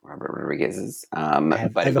that, Robert Rodriguez's. I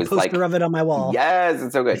have a poster of it on my wall. Yes,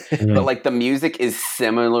 it's so good. But like the music is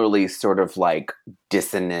similarly sort of like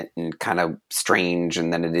dissonant and kind of strange,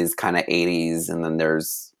 and then it is kind of 80s, and then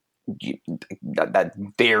there's that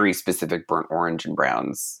very specific burnt orange and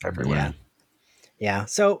browns everywhere. Yeah.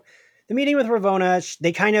 So the meeting with Ravonna,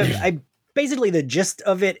 they kind of basically the gist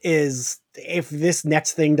of it is if this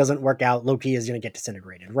next thing doesn't work out, Loki is going to get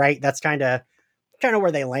disintegrated, right? That's kind of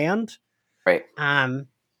where they land. Right.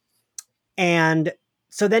 And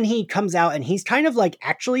so then he comes out and he's kind of like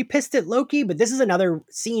actually pissed at Loki, but this is another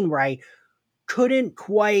scene where I couldn't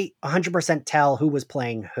quite 100% tell who was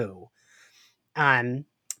playing who.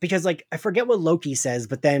 Because like I forget what Loki says,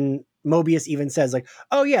 but then Mobius even says like,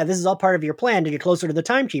 "Oh yeah, this is all part of your plan to get closer to the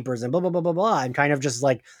timekeepers," and blah blah blah blah blah, and kind of just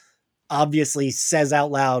like obviously says out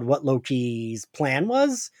loud what Loki's plan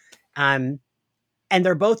was. And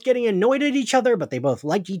they're both getting annoyed at each other, but they both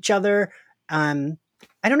like each other. I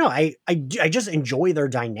don't know. I just enjoy their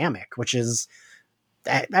dynamic, which is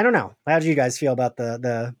I don't know. How do you guys feel about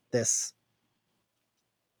this?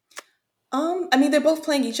 I mean, they're both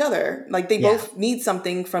playing each other. Like they both need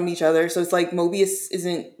something from each other. So it's like Mobius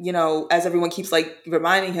isn't, as everyone keeps like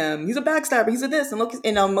reminding him, he's a backstabber, he's a this, and Loki,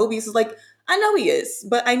 and Mobius is like, I know he is,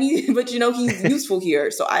 but he's useful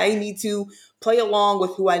here, so I need to play along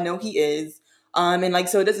with who I know he is. And like,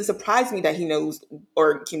 so it doesn't surprise me that he knows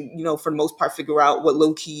or can, for the most part, figure out what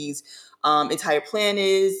Loki's entire plan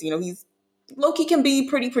is. Loki can be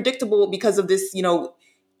pretty predictable because of this,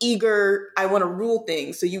 eager, I want to rule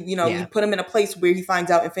things. So you put him in a place where he finds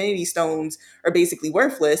out Infinity Stones are basically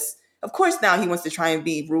worthless. Of course, now he wants to try and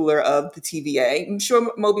be ruler of the TVA. I'm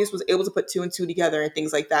sure Mobius was able to put 2 and 2 together and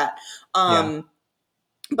things like that.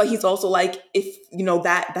 But he's also like, if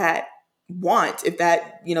that want, if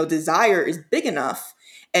that desire is big enough,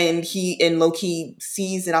 and Loki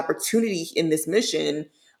sees an opportunity in this mission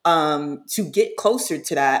to get closer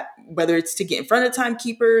to that, whether it's to get in front of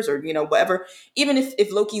timekeepers or whatever. Even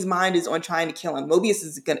if Loki's mind is on trying to kill him, Mobius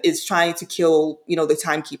is trying to kill the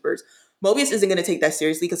timekeepers. Mobius isn't going to take that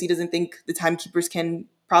seriously because he doesn't think the timekeepers can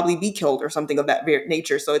probably be killed or something of that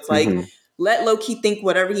nature. So it's like, let Loki think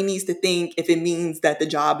whatever he needs to think if it means that the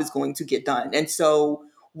job is going to get done. And so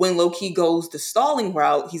when Loki goes the stalling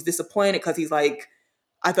route, he's disappointed because he's like,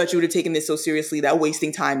 I thought you would have taken this so seriously that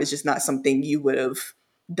wasting time is just not something you would have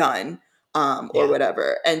done or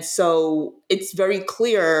whatever. And so it's very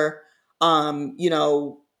clear,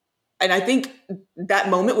 and I think that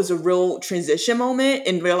moment was a real transition moment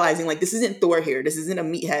in realizing like, this isn't Thor here. This isn't a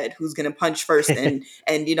meathead who's going to punch first and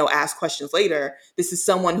ask questions later. This is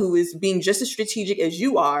someone who is being just as strategic as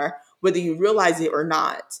you are, whether you realize it or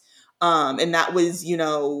not. And that was,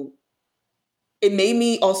 it made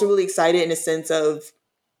me also really excited in a sense of,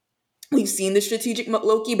 we've seen the strategic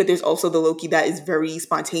Loki, but there's also the Loki that is very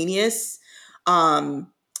spontaneous. And,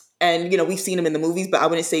 we've seen him in the movies, but I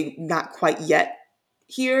wouldn't say not quite yet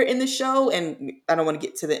here in the show. And I don't want to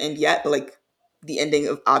get to the end yet, but like the ending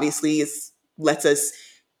of obviously it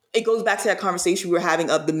goes back to that conversation we were having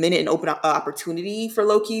of the minute an open opportunity for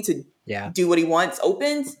Loki to do what he wants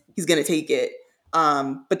opens, he's going to take it.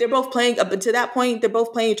 But they're both playing up to that point. They're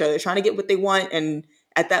both playing each other, trying to get what they want. And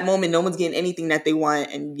at that moment, no one's getting anything that they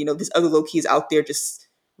want. And, this other Loki is out there just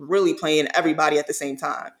really playing everybody at the same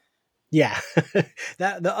time. Yeah.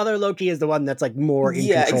 The other Loki is the one that's like more in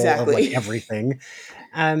control of like everything.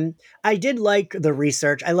 I did like the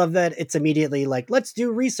research. I love that it's immediately like, let's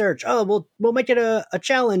do research. Oh, we'll make it a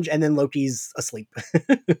challenge. And then Loki's asleep.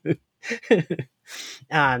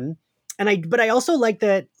 But I also like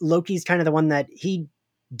that Loki's kind of the one that he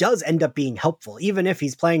does end up being helpful, even if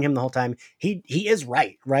he's playing him the whole time. He is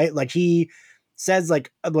right? Like he says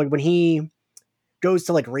like when he goes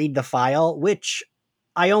to like read the file, which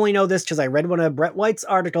I only know this because I read one of Brett White's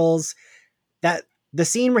articles, that the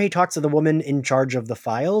scene where he talks to the woman in charge of the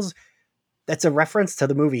files, that's a reference to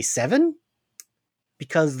the movie Seven,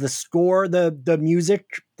 because the score, the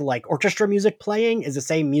music, the like orchestra music playing is the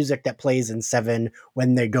same music that plays in Seven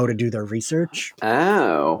when they go to do their research.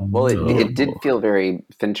 Oh, well, it did feel very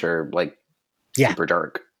Fincher, like super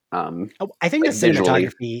dark. I think the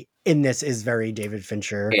cinematography in this is very David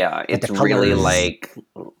Fincher. Yeah, it's really like,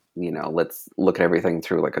 let's look at everything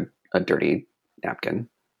through like a dirty napkin.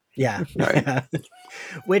 Yeah. Right.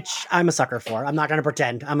 Which I'm a sucker for. I'm not going to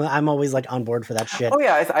pretend. I'm always like on board for that shit. Oh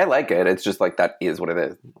yeah, I like it. It's just like that is what it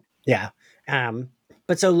is. Yeah.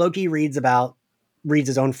 But so Loki reads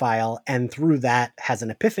his own file, and through that has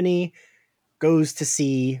an epiphany, goes to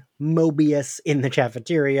see Mobius in the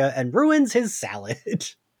cafeteria and ruins his salad.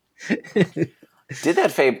 Did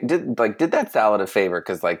that salad a favor?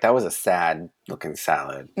 Because like that was a sad looking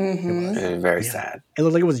salad. Mm-hmm. It was very sad. It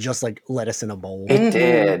looked like it was just like lettuce in a bowl. It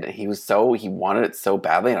did. He wanted it so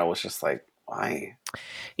badly, and I was just like, why?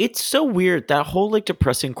 It's so weird. That whole like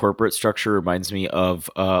depressing corporate structure reminds me of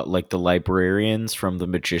like the librarians from The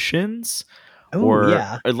Magicians, Oh, or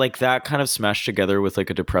yeah. like that kind of smashed together with like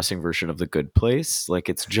a depressing version of The Good Place. Like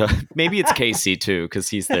it's just maybe it's Casey too because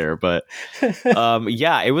he's there, but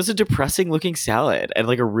yeah, it was a depressing looking salad and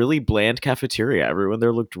like a really bland cafeteria. Everyone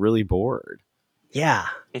there looked really bored. Yeah.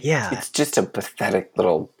 Yeah. It's just a pathetic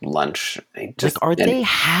little lunch. Like, are they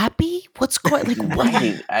happy? What's going? Like,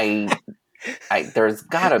 what? I there's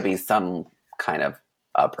gotta be some kind of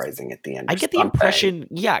uprising at the end. I get the impression,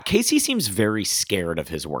 yeah, Casey seems very scared of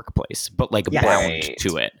his workplace, but like bound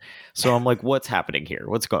to it. So I'm like, what's happening here?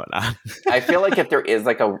 What's going on? I feel like if there is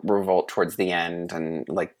like a revolt towards the end and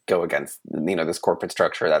like go against, you know, this corporate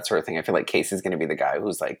structure, that sort of thing, I feel like Casey's going to be the guy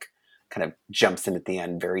who's like kind of jumps in at the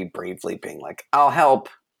end very bravely being like, I'll help.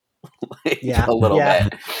 A little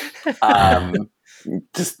bit.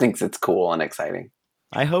 Just thinks it's cool and exciting.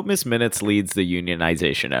 I hope Miss Minutes leads the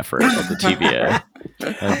unionization effort of the TVA.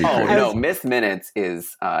 No, Miss Minutes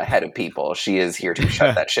is head of people. She is here to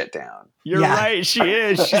shut that shit down. You're right. She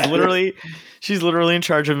is. She's literally in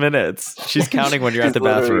charge of minutes. She's counting when you're at the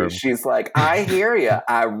bathroom. She's like, I hear you.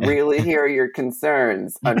 I really hear your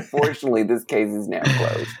concerns. Unfortunately, this case is now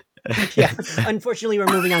closed. Yeah. Unfortunately, we're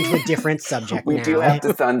moving on to a different subject we now. do have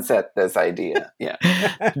to sunset this idea. Yeah.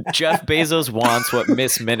 Jeff Bezos wants what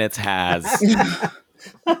Miss Minutes has.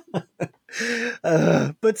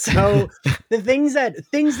 But so the things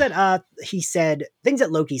that he said, things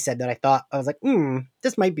that Loki said that I was like,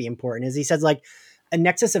 this might be important, is he says like a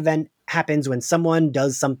Nexus event happens when someone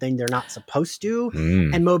does something they're not supposed to.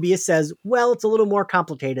 And Mobius says, well, it's a little more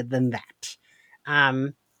complicated than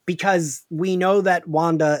that. Because we know that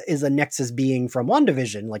Wanda is a Nexus being from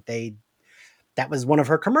WandaVision. Like that was one of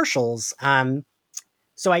her commercials.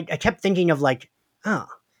 So I kept thinking of like,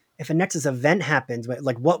 if a Nexus event happens,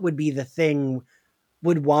 like what would be the thing?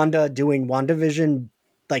 Would Wanda doing WandaVision,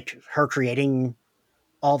 like her creating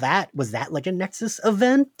all that, was that like a Nexus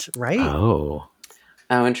event, right? Oh,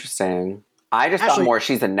 interesting. I just thought more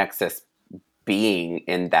she's a Nexus being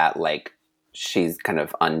in that like she's kind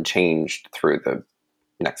of unchanged through the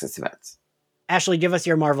Nexus events. Ashley, give us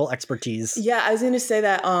your Marvel expertise. Yeah, I was going to say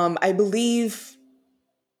that I believe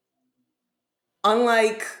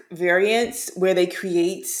unlike variants where they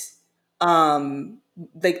create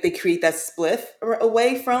they create that spliff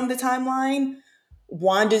away from the timeline,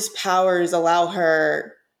 Wanda's powers allow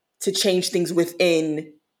her to change things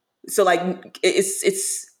within. So like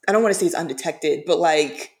it's I don't want to say it's undetected, but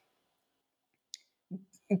like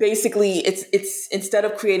basically it's instead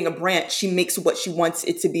of creating a branch, she makes what she wants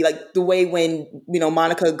it to be. Like the way when, you know,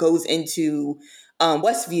 Monica goes into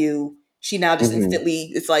Westview, she now just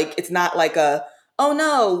instantly, it's like, it's not like a, oh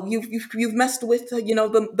no, you've messed with, you know,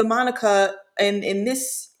 the Monica in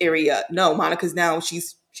this area. No, Monica's now,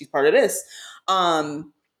 she's part of this. And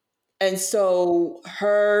so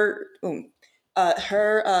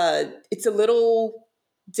it's a little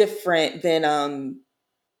different than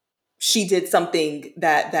she did something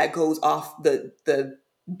that goes off the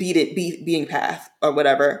beating path or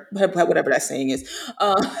whatever that saying is.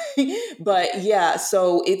 But yeah,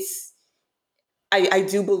 so it's, I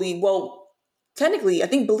do believe, well, technically,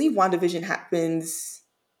 believe WandaVision happens.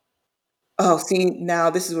 Oh, see, now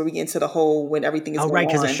this is where we get into the whole when everything is going right,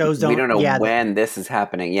 because the shows don't. We don't know when this is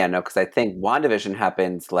happening. Yeah, no, because I think WandaVision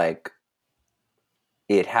happens like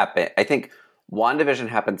it happened. I think WandaVision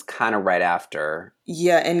happens kind of right after.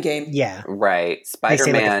 Yeah, Endgame. Yeah, right.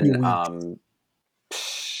 Spider-Man,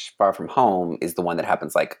 Far From Home is the one that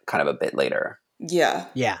happens like kind of a bit later. Yeah.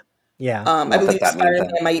 I believe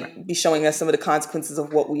Spider-Man might be showing us some of the consequences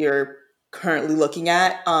of what we are currently looking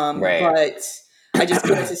at. But I just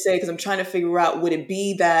wanted to say, because I'm trying to figure out, would it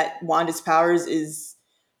be that Wanda's powers is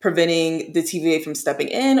preventing the TVA from stepping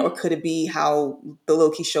in, or could it be how the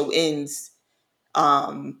Loki show ends,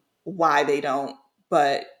 why they don't?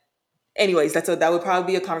 But anyways, that would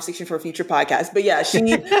probably be a conversation for a future podcast. But yeah,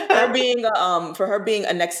 for her being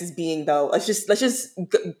a Nexus being, though, let's just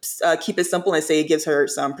keep it simple and say it gives her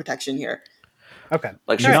some protection here. Okay,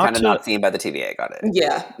 like she's kind of not seen by the TVA. Got it.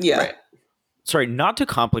 Yeah. Right. Sorry, not to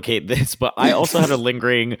complicate this, but I also had a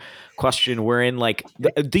lingering question wherein like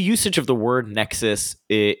the usage of the word Nexus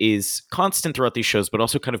is constant throughout these shows, but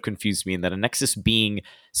also kind of confused me in that a Nexus being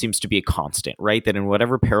seems to be a constant, right? That in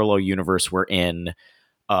whatever parallel universe we're in,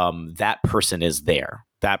 that person is there.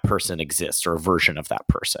 That person exists, or a version of that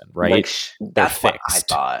person, right? Like that's what I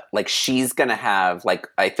thought. Like she's going to have, like,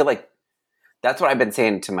 I feel like that's what I've been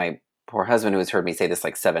saying to my poor husband, who has heard me say this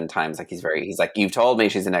like 7 times. Like he's like, you've told me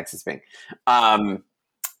she's a Nexus being.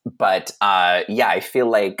 But I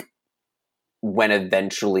feel like when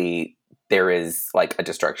eventually there is like a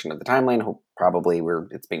destruction of the timeline, probably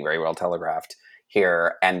it's being very well telegraphed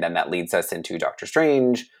here. And then that leads us into Doctor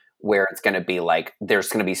Strange, where it's going to be like, there's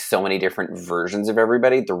going to be so many different versions of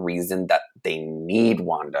everybody. The reason that they need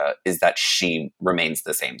Wanda is that she remains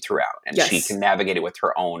the same throughout, and she can navigate it with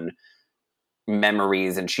her own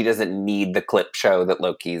memories, and she doesn't need the clip show that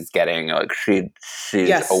Loki's getting. Like she's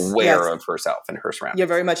aware of herself and her surroundings. Yeah,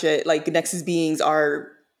 very much it. Like Nexus beings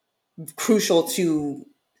are crucial to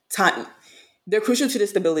time. They're crucial to the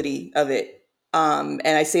stability of it. And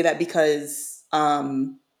I say that because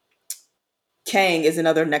Kang is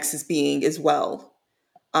another Nexus being as well.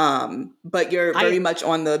 But you're very much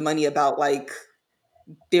on the money about like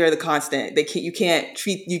they're the constant. You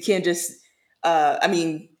can't just I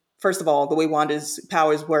mean, first of all, the way Wanda's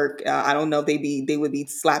powers work, I don't know if they would be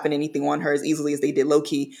slapping anything on her as easily as they did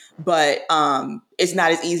Loki, but it's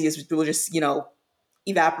not as easy as people just,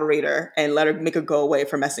 evaporate her and let her make her go away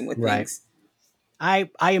for messing with things. I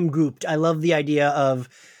am grouped. I love the idea of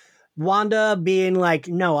Wanda being like,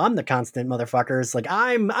 no, I'm the constant, motherfuckers. Like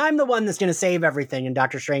I'm the one that's gonna save everything, and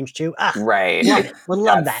Doctor Strange too. Right. Love it. Would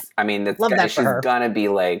love that. I mean, she's gonna be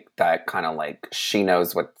like that kind of like she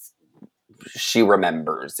knows she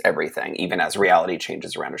remembers everything, even as reality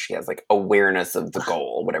changes around her. She has like awareness of the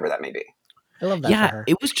goal, whatever that may be. I love that. Yeah,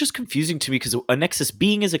 it was just confusing to me because a Nexus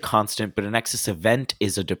being is a constant, but a Nexus event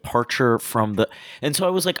is a departure from the. And so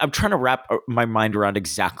I was like, I'm trying to wrap my mind around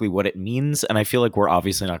exactly what it means, and I feel like we're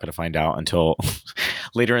obviously not going to find out until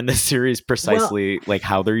later in this series precisely like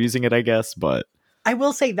how they're using it, I guess. But I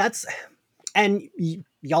will say and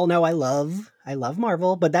y'all know I love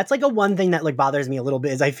Marvel, but that's like a one thing that like bothers me a little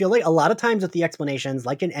bit is I feel like a lot of times with the explanations,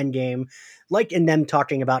 like in Endgame, like in them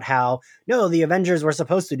talking about how, no, the Avengers were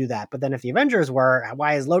supposed to do that. But then if the Avengers were,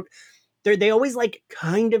 why is Loki? They always like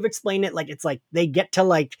kind of explain it like it's like they get to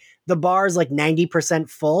like the bar's like 90%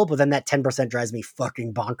 full, but then that 10% drives me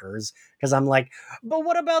fucking bonkers because I'm like, but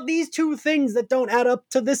what about these two things that don't add up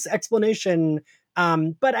to this explanation?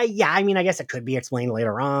 But I guess it could be explained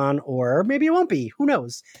later on, or maybe it won't be. Who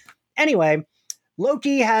knows? Anyway,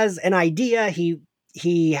 Loki has an idea.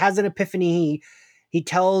 He has an epiphany. He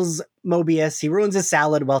tells Mobius, he ruins his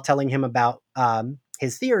salad while telling him about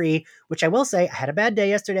his theory, which I will say, I had a bad day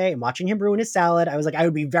yesterday and watching him ruin his salad. I was like, I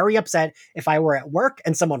would be very upset if I were at work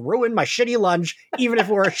and someone ruined my shitty lunch, even if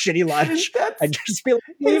it were a shitty lunch. I'd just be like,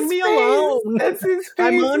 leave me alone. That's his face.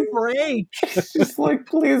 I'm on break. Just like,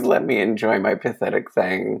 please let me enjoy my pathetic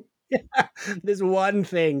thing. Yeah, this one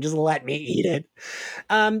thing, just let me eat it.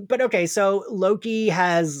 But okay, so Loki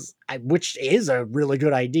has, which is a really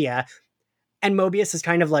good idea, and Mobius is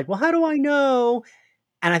kind of like, well, how do I know?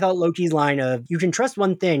 And I thought Loki's line of, you can trust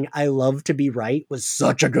one thing, I love to be right, was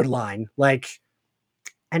such a good line. Like,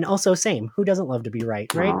 and also same, who doesn't love to be right?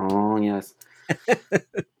 Oh, yes.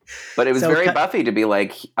 But it was very Buffy to be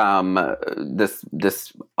like,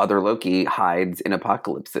 this other Loki hides in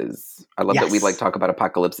apocalypses. I love that we like talk about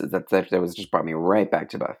apocalypses. That was just brought me right back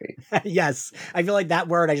to Buffy. Yes. I feel like that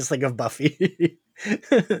word, I just think of Buffy.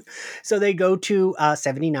 So they go to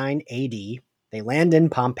 79 AD. They land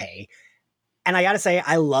in Pompeii. And I gotta say,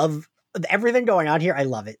 I love everything going on here. I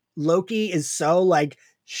love it. Loki is so like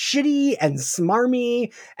shitty and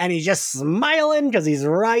smarmy, and he's just smiling because he's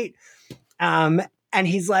right. And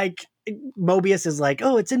he's like, Mobius is like,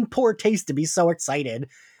 oh, it's in poor taste to be so excited.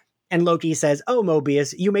 And Loki says, oh,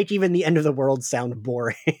 Mobius, you make even the end of the world sound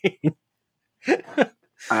boring.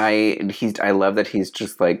 I love that he's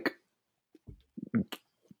just like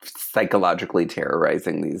psychologically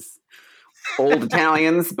terrorizing these old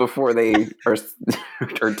Italians before they are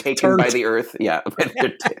taken by the earth. Yeah.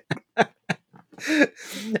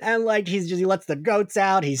 And like he lets the goats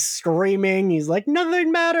out, he's screaming, he's like,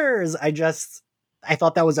 nothing matters. I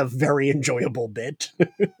thought that was a very enjoyable bit.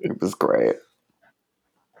 It was great.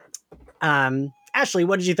 Ashley,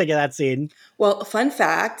 what did you think of that scene? Well, fun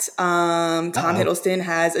fact, Tom Hiddleston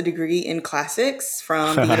has a degree in classics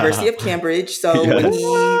from the University of Cambridge. So when he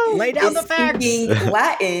lay down the facts. Speaking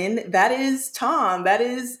Latin, that is Tom.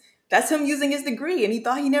 That's him using his degree, and he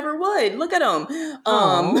thought he never would. Look at him.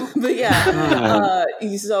 But yeah.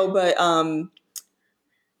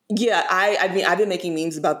 Yeah, I mean, I've been making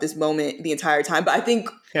memes about this moment the entire time, but I think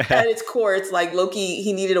at its core, it's like Loki,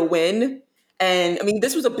 he needed a win. And I mean,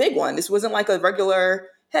 this was a big one. This wasn't like a regular,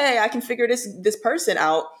 hey, I can figure this person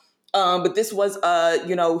out. But this was,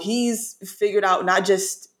 he's figured out not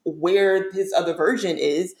just where his other version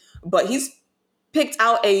is, but he's picked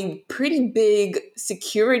out a pretty big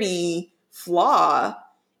security flaw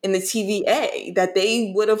in the TVA that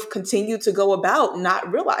they would have continued to go about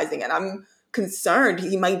not realizing it. I'm concerned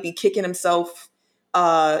he might be kicking himself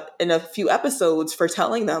in a few episodes for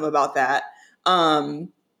telling them about that.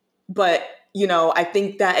 But I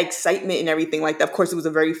think that excitement and everything like that, of course, it was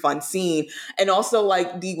a very fun scene. And also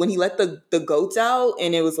like when he let the goats out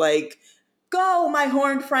and it was like, go, my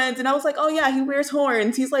horned friends. And I was like, oh yeah, he wears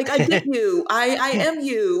horns. He's like, I get you. I am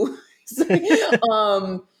you.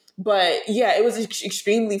 But yeah, it was an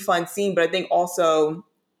extremely fun scene. But I think also,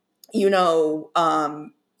 I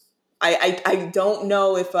don't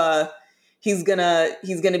know if he's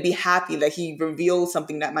gonna be happy that he reveals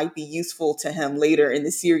something that might be useful to him later in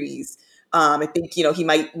the series. I think he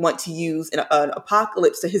might want to use an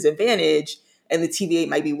apocalypse to his advantage, and the TVA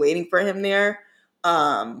might be waiting for him there.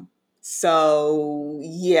 So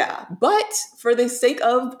yeah, but for the sake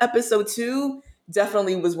of episode 2,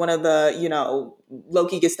 definitely was one of the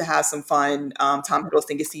Loki gets to have some fun. Tom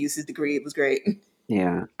Hiddleston gets to use his degree. It was great.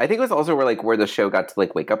 Yeah, I think it was also where the show got to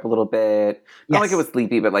wake up a little bit. Not like it was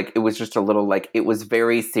sleepy, but it was just a little it was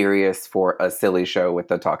very serious for a silly show with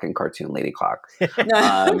a talking cartoon lady clock.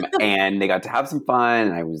 And they got to have some fun.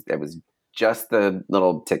 And it was just the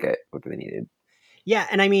little ticket what they needed. Yeah,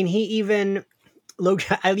 and I mean,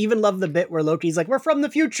 Loki. I even love the bit where Loki's like, "We're from the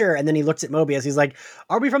future," and then he looks at Mobius. He's like,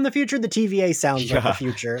 "Are we from the future?" The TVA sounds like the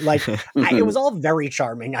future. It was all very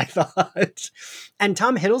charming, I thought. And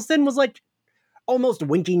Tom Hiddleston was almost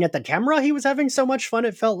winking at the camera. He was having so much fun,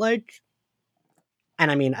 it felt like.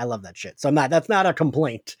 And I mean, I love that shit. So that's not a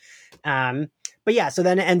complaint. But yeah, so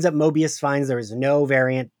then it ends up Mobius finds there is no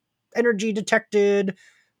variant energy detected,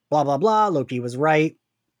 blah, blah, blah. Loki was right.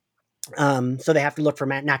 So they have to look for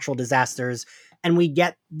natural disasters. And we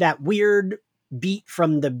get that weird beat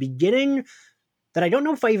from the beginning that I don't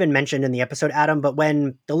know if I even mentioned in the episode, Adam, but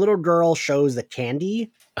when the little girl shows the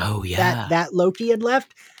candy that Loki had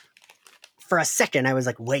left, for a second, I was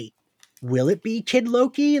like, wait, will it be Kid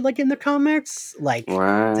Loki in the comics? Right.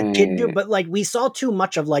 The kid do, but we saw too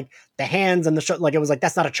much of the hands and the show. It was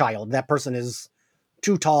that's not a child. That person is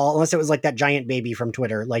too tall, unless it was that giant baby from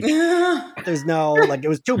Twitter. There's no, it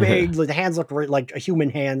was too big. The hands looked like human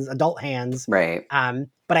hands, adult hands. Right.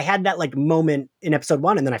 But I had that moment in episode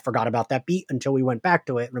 1, and then I forgot about that beat until we went back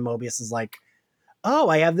to it. And Mobius is like, oh,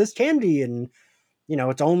 I have this candy, and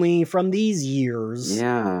it's only from these years.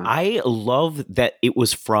 Yeah. I love that it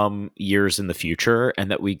was from years in the future and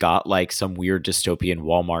that we got some weird dystopian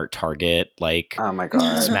Walmart Target, oh my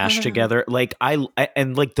God, smashed together.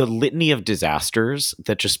 And the litany of disasters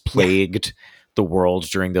that just plagued the world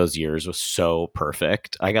during those years was so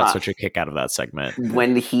perfect. I got such a kick out of that segment.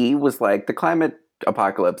 When he was the climate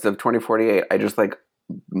apocalypse of 2048, I just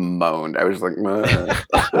moaned. I was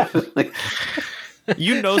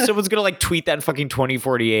someone's gonna tweet that in fucking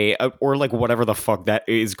 2048 or whatever the fuck that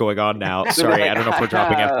is going on now. Sorry, I don't know if we're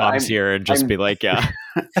dropping F-bombs here and just be yeah.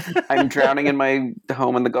 I'm drowning in my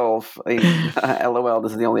home in the Gulf. LOL,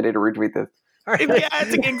 this is the only day to retweet this. Yeah,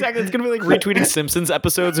 exactly. It's gonna be retweeting Simpsons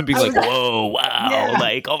episodes and be whoa, wow,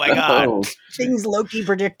 yeah. Oh my God. Things Loki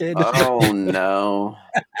predicted. Oh no.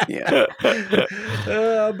 Yeah.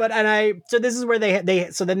 So this is where then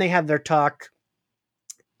they have their talk.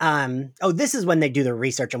 This is when they do the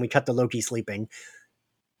research and we cut to Loki sleeping.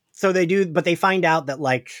 So they do, but they find out that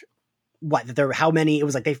how many, it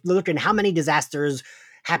was they looked at how many disasters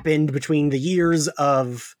happened between the years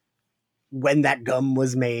of when that gum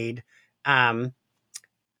was made.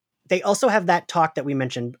 They also have that talk that we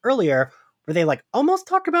mentioned earlier where they almost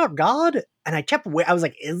talk about God. And I was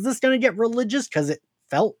like, is this going to get religious? Cause it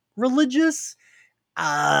felt religious.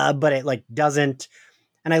 But it doesn't.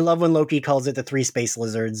 And I love when Loki calls it the 3 space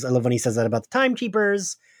lizards. I love when he says that about the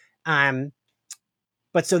timekeepers.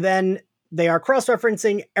 But so then they are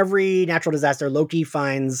cross-referencing every natural disaster. Loki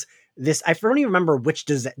finds this. I don't even remember which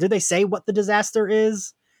disaster. Did they say what the disaster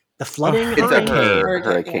is? The flooding? It's a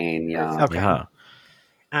hurricane, yeah. Okay. Yeah.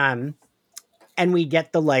 And we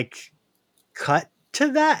get the cut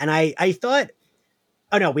to that. And I thought,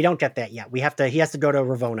 oh no, we don't get that yet. He has to go to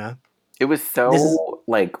Ravonna. It was so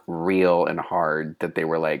real and hard that they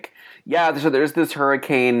were so there's this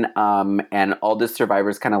hurricane, and all the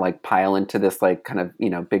survivors kind of pile into this kind of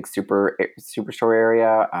big superstore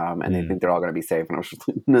area, and they think they're all going to be safe. And I was just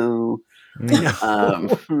no,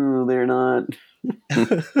 they're not.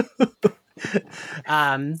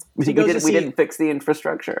 We didn't fix the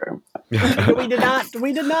infrastructure. We did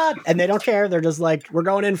not, and they don't care. They're just we're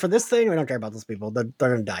going in for this thing. We don't care about those people. They're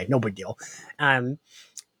going to die. No big deal.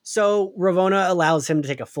 So Ravonna allows him to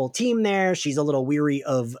take a full team there. She's a little weary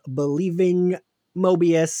of believing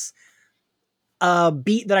Mobius. A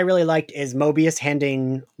beat that I really liked is Mobius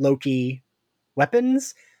handing Loki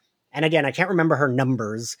weapons. And again, I can't remember her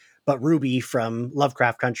numbers, but Ruby from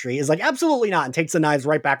Lovecraft Country is absolutely not, and takes the knives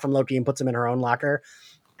right back from Loki and puts them in her own locker.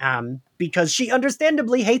 because she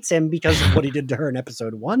understandably hates him because of what he did to her in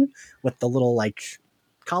episode 1 with the little like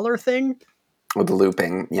collar thing. With the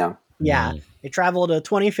looping, yeah. Yeah. They travel to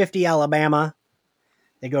 2050 Alabama.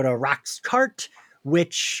 They go to Roxcart,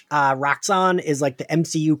 which Roxxon is like the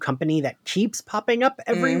MCU company that keeps popping up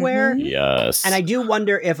everywhere. Yes. And I do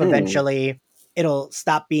wonder if eventually it'll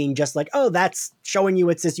stop being just like, oh, that's showing you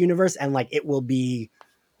it's this universe, and like it will be,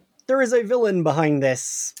 there is a villain behind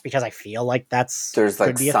this, because I feel like there's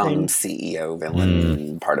like some CEO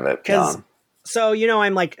villain part of it. Yeah. So, you know,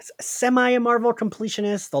 I'm like semi a Marvel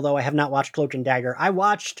completionist, although I have not watched Cloak and Dagger. I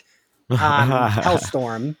watched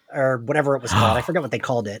Hellstorm or whatever it was called. I forget what they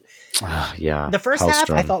called it. Yeah. The first half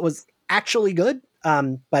I thought was actually good.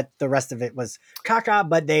 But the rest of it was caca.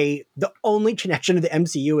 But the only connection to the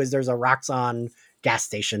MCU is there's a Roxxon gas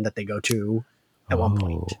station that they go to at one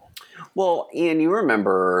point. Well, Ian, you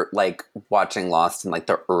remember like watching Lost in like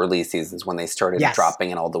the early seasons when they started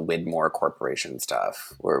dropping in all the Widmore Corporation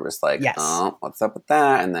stuff, where it was like, oh, what's up with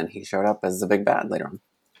that? And then he showed up as a big bad later on.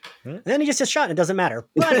 And then he just gets shot and it doesn't matter.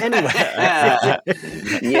 But anyway.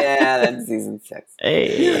 Yeah, that's season 6.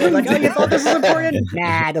 Hey. Like, oh, you thought this was important?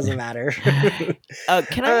 Nah, it doesn't matter.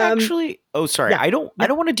 Can I actually... Oh, sorry. Yeah. I don't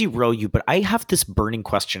want to derail you, but I have this burning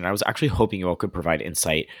question. I was actually hoping you all could provide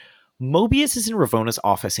insight. Mobius is in Ravona's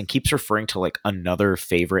office and keeps referring to like another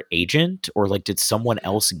favorite agent, or like, did someone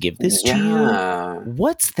else give this to you?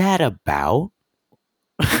 What's that about?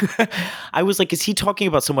 I was like, is he talking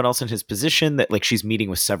about someone else in his position, that like she's meeting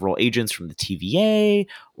with several agents from the TVA,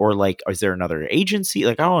 or like, is there another agency?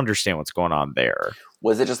 Like, I don't understand what's going on there.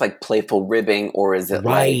 Was it just like playful ribbing, or is it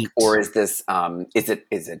like, or is this, is it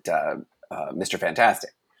Mr. Fantastic?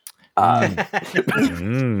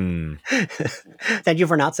 Thank you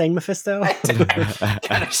for not saying Mephisto.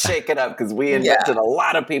 Kind of shake it up, because we invented a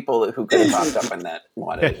lot of people who could have popped up in that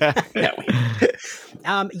one.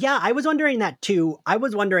 Yeah, I was wondering that too. I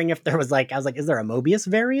was wondering if there was like, I was like, is there a Mobius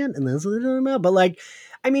variant? And this, but like,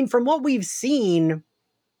 I mean, from what we've seen,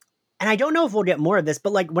 and I don't know if we'll get more of this,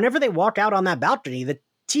 but like, whenever they walk out on that balcony, the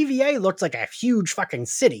TVA looks like a huge fucking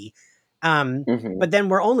city. But then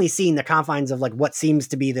we're only seeing the confines of like what seems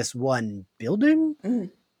to be this one building.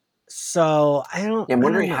 So I don't. Yeah, I'm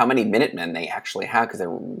wondering how many Minutemen they actually have, because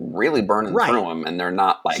they're really burning through them, and they're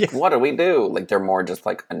not like, what do we do? Like they're more just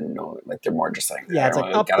like annoyed. Like they're more just like, it's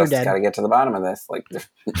like, gotta get to the bottom of this. Like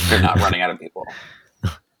they're not running out of people.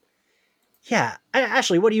 Yeah,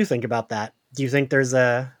 Ashley, what do you think about that? Do you think there's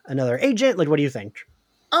another agent? Like, what do you think?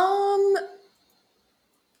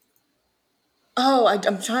 Oh,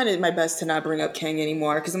 I'm trying my best to not bring up Kang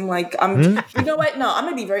anymore, because I'm like, you know what? No, I'm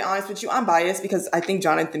going to be very honest with you. I'm biased because I think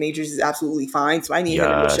Jonathan Majors is absolutely fine. So I need him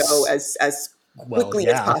in the show as quickly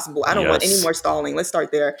as possible. I don't want any more stalling. Let's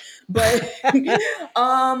start there. But I mean,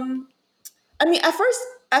 at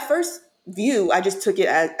first view, I just took it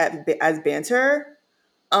as banter.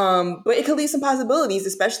 But it could leave some possibilities,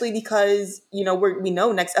 especially because, you know, we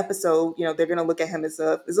know next episode, you know, they're going to look at him as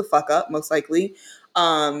a fuck up, most likely.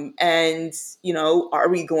 And, you know, are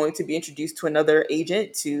we going to be introduced to another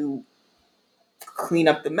agent to clean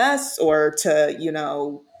up the mess, or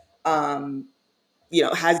to,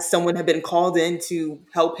 has someone have been called in to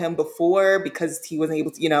help him before because he wasn't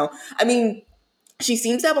able to, I mean, she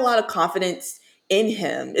seems to have a lot of confidence in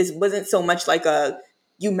him. It wasn't so much like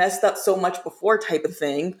you messed up so much before type of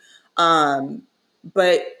thing.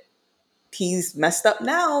 But he's messed up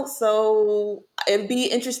now. So it'd be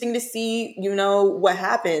interesting to see, what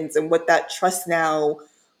happens and what that trust now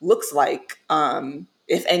looks like,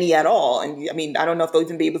 if any at all. And I mean, I don't know if they'll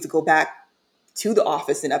even be able to go back to the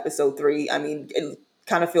office in episode 3. I mean, it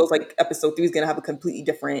kind of feels like episode 3 is going to have a completely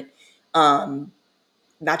different,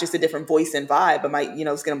 not just a different voice and vibe, but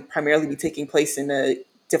it's going to primarily be taking place in a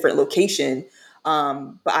different location.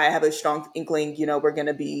 But I have a strong inkling, we're going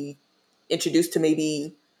to be introduced to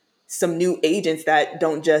maybe some new agents that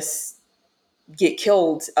don't just get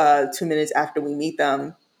killed 2 minutes after we meet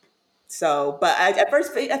them. So, but at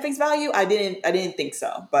face value, I didn't think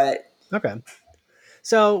so. But okay.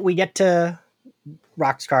 So we get to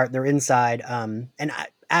Roxcart. They're inside. And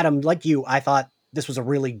Adam, like you, I thought this was a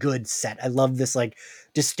really good set. I love this like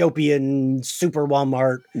dystopian super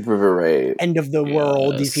Walmart end of the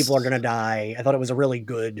world. These people are gonna die. I thought it was a really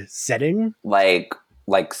good setting. Like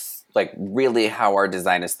really how our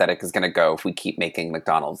design aesthetic is gonna go if we keep making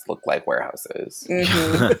McDonald's look like warehouses.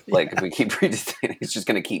 Like if we keep redesigning, it's just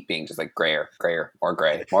gonna keep being just like grayer, more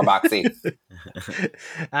gray, more boxy.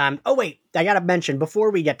 Oh wait, I gotta mention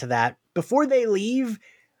before we get to that, before they leave,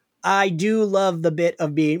 I do love the bit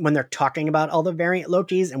of being when they're talking about all the variant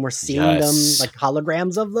Lokis and we're seeing them like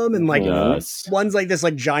holograms of them and like one's like this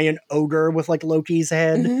like giant ogre with like Loki's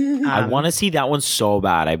head. I want to see that one so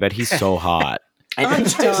bad. I bet he's so hot. I'm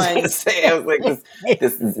done. I was like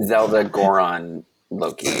this Zelda Goron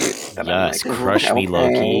Loki. That Yes, I'm like, crush me,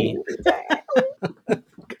 Loki.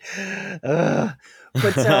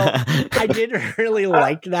 But so I did really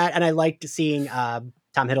like that, and I liked seeing Tom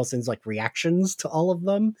Hiddleston's like reactions to all of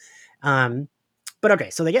them. But okay,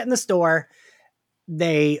 so they get in the store.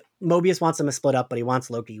 Mobius wants them to split up, but he wants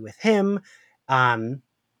Loki with him.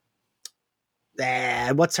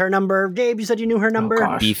 What's her number? Gabe, you said you knew her number?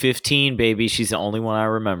 B15, baby. She's the only one I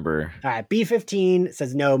remember. All right, B15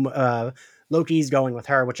 says no. Loki's going with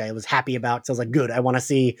her, which I was happy about. So I was like, good. I want to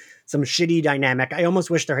see some shitty dynamic. I almost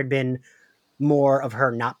wish there had been more of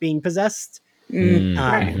her not being possessed.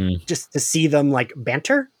 Just to see them like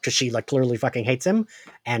banter, because she like clearly fucking hates him,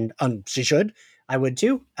 and she should. I would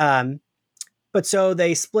too. But so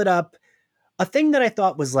they split up. A thing that I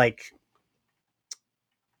thought was like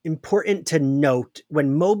important to note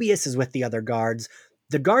when Mobius is with the other guards,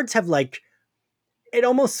 the guards have like, it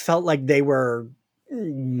almost felt like they were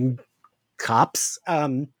cops.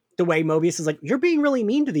 The way Mobius is like, you're being really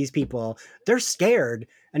mean to these people. They're scared.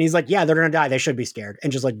 And he's like, yeah, they're going to die. They should be scared.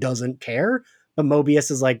 And just like doesn't care. But Mobius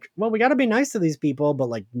is like, well, we got to be nice to these people. But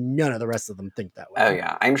like none of the rest of them think that way. Oh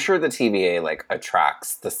yeah. I'm sure the TVA like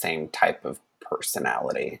attracts the same type of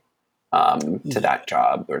personality to that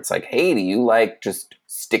job where it's like, hey, do you like just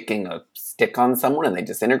sticking a stick on someone and they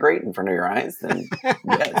disintegrate in front of your eyes? Then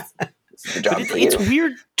yes. It's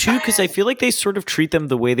weird too, because I feel like they sort of treat them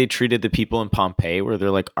the way they treated the people in Pompeii, where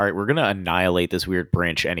they're like, all right, we're going to annihilate this weird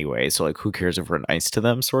branch anyway. So like, who cares if we're nice to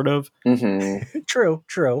them, sort of? Mm-hmm. True.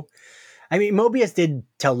 I mean, Mobius did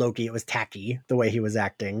tell Loki it was tacky the way he was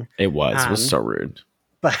acting. It was so rude.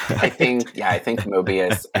 But I think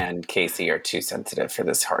Mobius and Casey are too sensitive for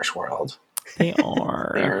this harsh world. They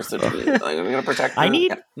are. They're so like, I'm gonna protect them.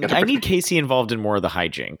 I need Casey involved in more of the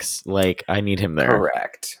hijinks. Like, I need him there.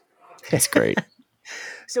 Correct. That's great.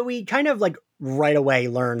 So we kind of like right away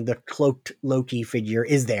learn the cloaked Loki figure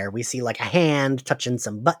is there. We see like a hand touching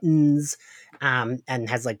some buttons, and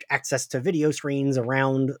has like access to video screens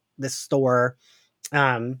around this store.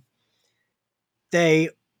 So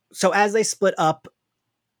as they split up,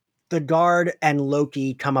 the guard and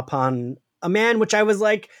Loki come upon a man, which I was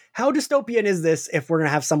like, how dystopian is this if we're going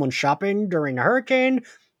to have someone shopping during a hurricane?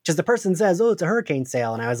 Because the person says, oh, it's a hurricane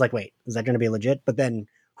sale. And I was like, wait, is that going to be legit? But then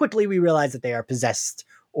quickly we realize that they are possessed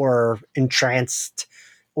or entranced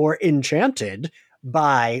or enchanted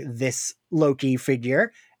by this Loki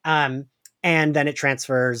figure. And then it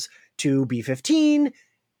transfers to B15.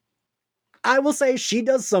 I will say she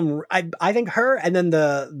does some, I think her and then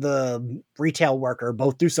the retail worker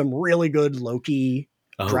both do some really good Loki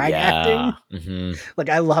drag acting. Mm-hmm. Like,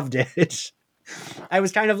 I loved it. I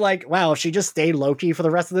was kind of like, wow, if she just stayed Loki for the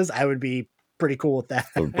rest of this, I would be pretty cool with that.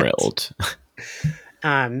 Thrilled.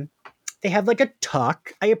 They have like a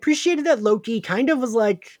talk. I appreciated that Loki kind of was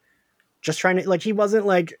like, just trying to, like, he wasn't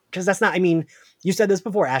like, because that's not, I mean, you said this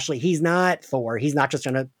before, Ashley, he's not Thor. He's not just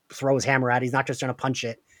trying to throw his hammer at it. He's not just trying to punch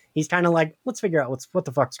it. He's kind of like, let's figure out what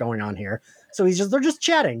the fuck's going on here. So they're just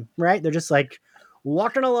chatting, right? They're just like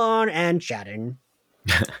walking along and chatting.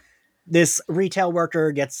 This retail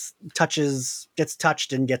worker gets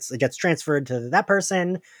touched and gets transferred to that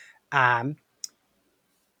person.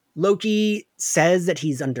 Loki says that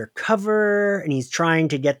he's undercover and he's trying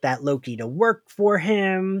to get that Loki to work for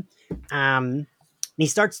him. And he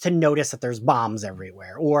starts to notice that there's bombs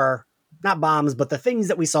everywhere, or not bombs, but the things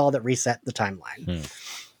that we saw that reset the timeline.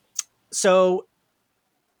 So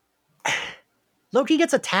Loki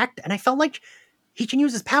gets attacked, and I felt like he can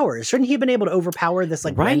use his powers. Shouldn't he have been able to overpower this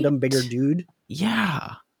like random bigger dude?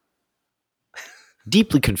 Yeah.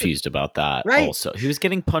 Deeply confused about that. Right. Also, he was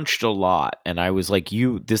getting punched a lot, and I was like,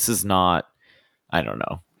 this is not, I don't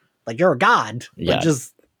know. Like, you're a god. Yeah. Like,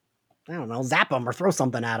 just, I don't know, zap him or throw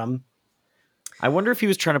something at him. I wonder if he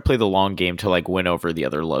was trying to play the long game to like win over the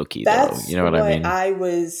other Loki. That's though. You know what I mean? I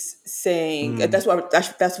was saying. That's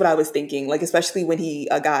what I was thinking. Like, especially when he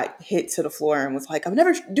got hit to the floor and was like, "I would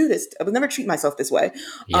never do this. I would never treat myself this way."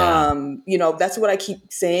 Yeah. That's what I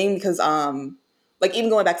keep saying because, like, even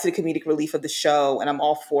going back to the comedic relief of the show, and I'm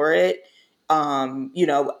all for it. We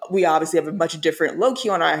obviously have a much different Loki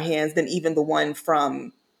on our hands than even the one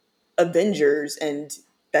from Avengers, and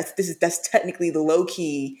that's technically the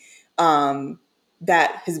Loki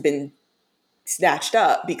that has been snatched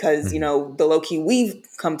up because, the Loki we've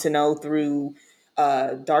come to know through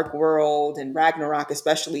Dark World and Ragnarok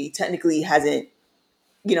especially technically hasn't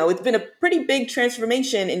it's been a pretty big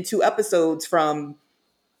transformation in 2 episodes from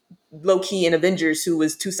Loki in Avengers, who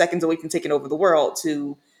was 2 seconds away from taking over the world,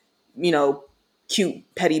 to, cute,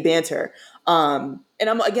 petty banter. And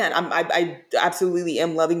I absolutely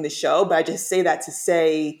am loving the show, but I just say that to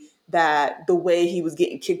say that the way he was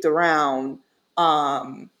getting kicked around,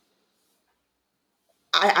 I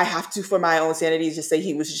have to, for my own sanity, just say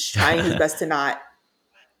he was just trying his best he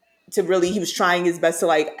was trying his best to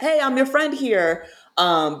like, hey, I'm your friend here.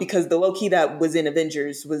 Because the Loki that was in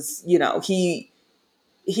Avengers was, he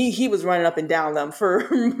was running up and down them for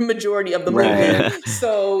majority of the movie. Right.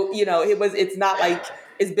 So, it's not like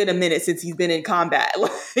it's been a minute since he's been in combat.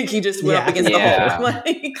 Like he just went up against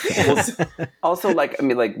the Hulk. Also,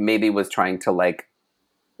 maybe was trying to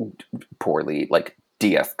poorly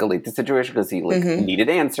de-escalate the situation because he needed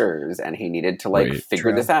answers and he needed to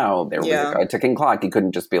figure this out. There was a ticking clock. He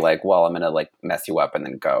couldn't just be like, well, I'm gonna mess you up and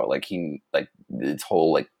then go. He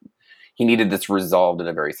needed this resolved in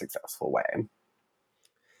a very successful way.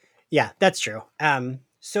 Yeah, that's true.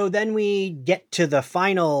 So then we get to the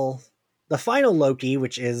final Loki,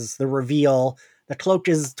 which is the reveal. The cloak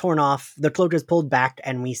is torn off. The cloak is pulled back,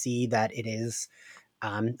 and we see that it is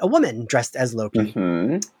a woman dressed as Loki.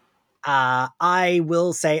 Mm-hmm. I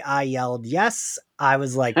will say I yelled yes. I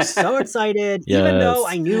was so excited, even though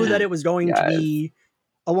I knew that it was going to be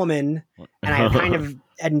a woman, and I kind of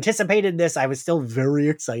anticipated this. I was still very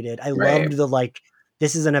excited. I loved the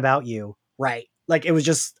this isn't about you, right? It was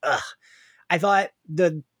just, I thought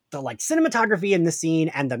the cinematography in the scene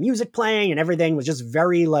and the music playing and everything was just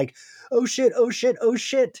very oh shit, oh shit, oh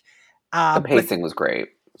shit. The pacing was great.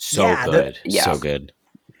 So good. So good.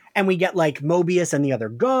 And we get Mobius and the other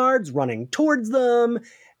guards running towards them.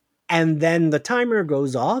 And then the timer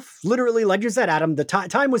goes off. Literally, like you said, Adam, the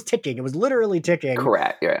time was ticking. It was literally ticking.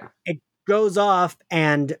 Correct, yeah. It goes off.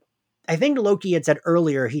 And I think Loki had said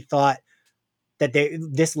earlier he thought that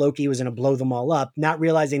this Loki was going to blow them all up, not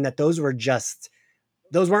realizing that those weren't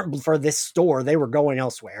for this store. They were going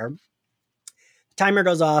elsewhere. The timer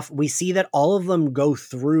goes off. We see that all of them go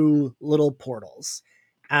through little portals.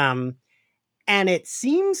 And it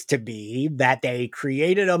seems to be that they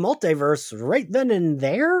created a multiverse right then and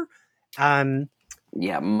there.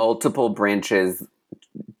 Multiple branches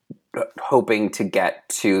hoping to get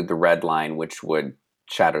to the red line, which would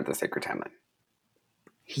shatter the sacred timeline.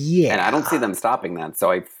 Yeah. And I don't see them stopping that. So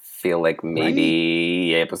I feel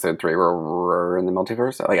maybe episode 3 we're in the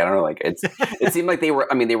multiverse. I don't know. It seemed like they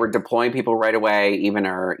were deploying people right away. Even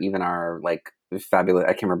our fabulous,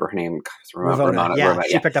 I can't remember her name. Ramona. Yeah,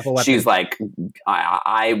 she picked up a weapon. She's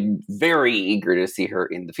I'm very eager to see her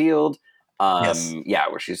in the field. Where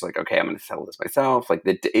she's okay, I'm going to settle this myself.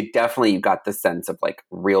 It definitely, you got the sense of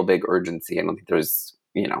real big urgency. I don't think there's,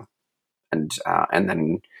 and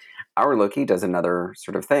then our Loki does another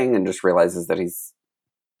sort of thing and just realizes that he's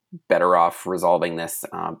better off resolving this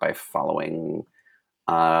by following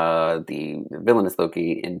the villainous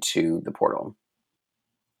Loki into the portal.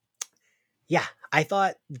 Yeah, I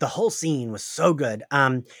thought the whole scene was so good.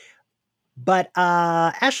 But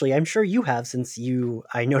Ashley, I'm sure you have, since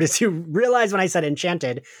I noticed you realized when I said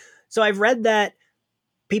Enchanted. So I've read that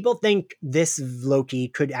people think this Loki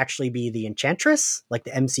could actually be the Enchantress, the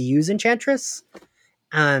MCU's Enchantress.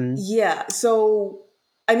 So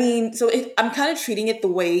I'm kind of treating it the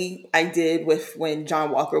way I did with when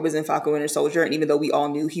John Walker was in Falcon Winter Soldier, and even though we all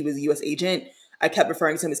knew he was a U.S. agent, I kept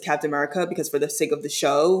referring to him as Captain America because for the sake of the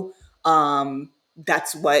show,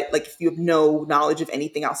 that's what, if you have no knowledge of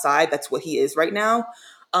anything outside, that's what he is right now.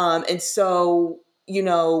 And so,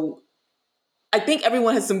 I think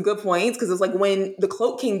everyone has some good points because it's when the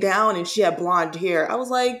cloak came down and she had blonde hair, I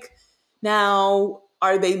was now,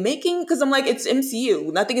 are they making, because I'm it's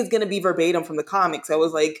MCU. Nothing is going to be verbatim from the comics. I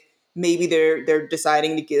was maybe they're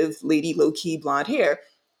deciding to give Lady Loki blonde hair.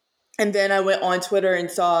 And then I went on Twitter and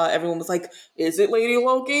saw everyone was is it Lady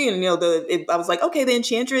Loki? And, I was okay, the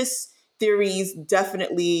Enchantress theories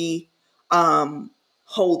definitely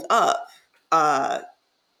hold up.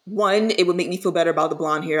 One, it would make me feel better about the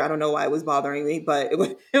blonde hair. I don't know why it was bothering me, but it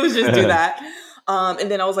was just do that. And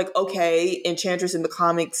then I was okay, Enchantress in the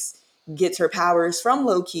comics gets her powers from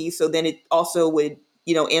Loki. So then it also would,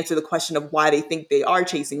 answer the question of why they think they are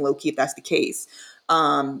chasing Loki, if that's the case.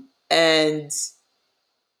 And,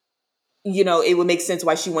 it would make sense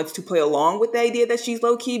why she wants to play along with the idea that she's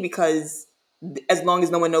Loki, because as long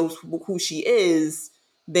as no one knows who she is,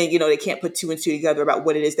 then, they can't put 2 and 2 together about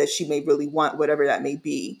what it is that she may really want, whatever that may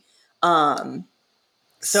be. Adam,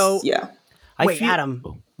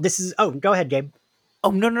 this is, go ahead, Gabe. Oh,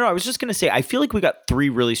 no. I was just going to say, I feel like we got 3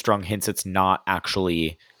 really strong hints. It's not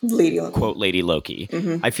actually Lady Loki. Quote Lady Loki.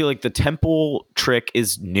 Mm-hmm. I feel like the temple trick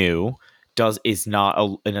is new, is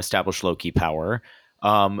not an established Loki power.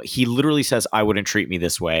 He literally says, I wouldn't treat me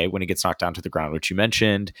this way when he gets knocked down to the ground, which you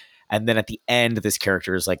mentioned. And then at the end, this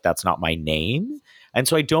character is like, that's not my name. And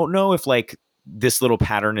so I don't know if like this little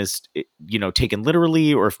pattern is, you know, taken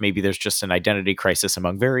literally, or if maybe there's just an identity crisis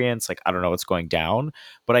among variants. Like, I don't know what's going down,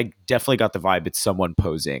 but I definitely got the vibe it's someone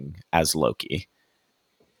posing as Loki.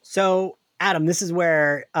 So, Adam, this is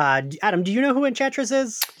where, Adam, do you know who Enchantress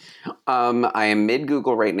is? I am mid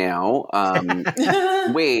Google right now.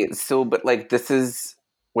 Wait, so, but like, this is,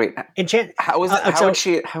 wait, how is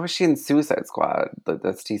she in Suicide Squad?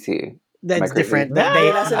 That's DC. That's different.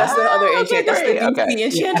 That's the other Enchantress. Okay, That's the okay.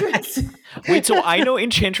 DC Enchantress. Wait, so I know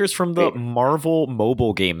Enchantress from the Marvel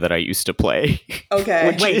mobile game that I used to play. Okay.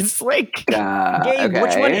 Which is like, Gabe, okay.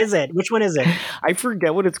 which one is it? I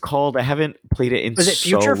forget what it's called. I haven't played it in Was it so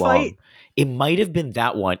Future long. Fight? It might have been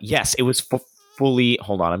that one. Yes, it was fully.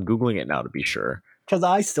 Hold on, I'm Googling it now to be sure. Because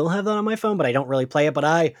I still have that on my phone, but I don't really play it.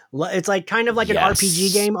 But it's like kind of like an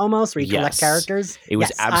RPG game almost, where you collect characters. It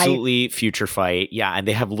was absolutely Future Fight. Yeah, and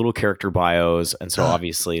they have little character bios, and so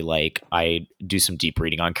obviously, like, I do some deep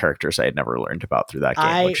reading on characters I had never learned about through that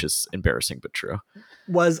game, which is embarrassing but true.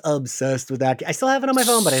 Was obsessed with that. I still have it on my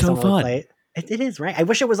phone, but I So don't really play it. It is, right? I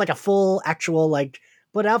wish it was like a full actual like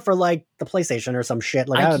put out for like the PlayStation or some shit.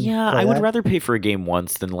 Like, I would rather pay for a game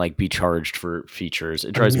once than like be charged for features.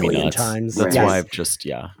 It drives me nuts. Times. That's Yes. why I've just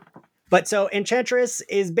But so Enchantress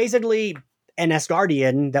is basically an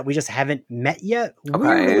Asgardian that we just haven't met yet. Okay.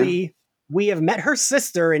 Weirdly, we have met her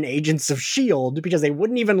sister in Agents of S.H.I.E.L.D. because they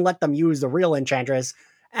wouldn't even let them use the real Enchantress.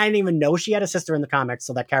 I didn't even know she had a sister in the comics,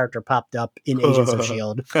 so that character popped up in Agents of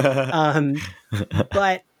S.H.I.E.L.D.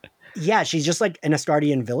 But yeah, she's just like an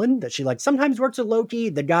Asgardian villain that she like sometimes works with Loki.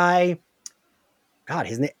 The guy, God,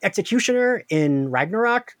 his name, Executioner in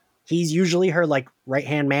Ragnarok. He's usually her like right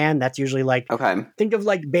hand man. That's usually like think of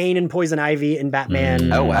like Bane and Poison Ivy in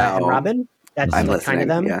Batman. Oh wow, and Robin. That's I'm like kind of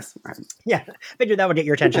them. Yes. Yeah, figured that would get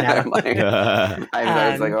your attention. Adam.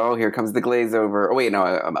 I was like, oh, here comes the glaze over. Oh wait, no,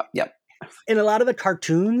 I'm up. Yep. In a lot of the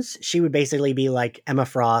cartoons, she would basically be like Emma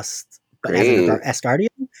Frost, but as an Asgardian.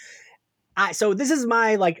 So this is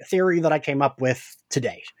my like theory that I came up with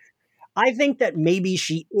today. I think that maybe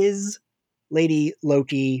she is Lady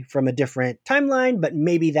Loki from a different timeline, but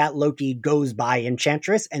maybe that Loki goes by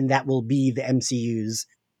Enchantress, and that will be the MCU's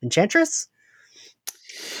Enchantress.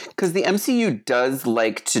 Because the MCU does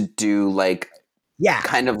like to do like,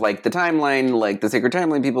 kind of like the timeline, like the Sacred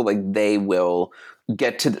Timeline people, like they will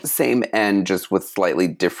get to the same end just with slightly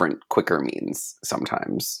different, quicker means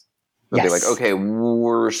sometimes. They'll be like, okay,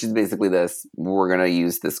 she's basically this. We're going to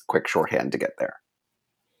use this quick shorthand to get there.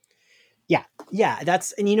 Yeah,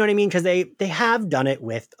 and you know what I mean? Because they have done it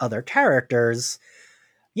with other characters.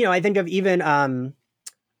 You know, I think of even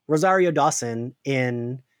Rosario Dawson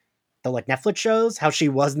in the like Netflix shows, how she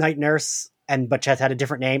was Night Nurse, but Chet had a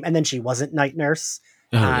different name, and then she wasn't Night Nurse.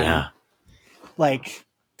 Like,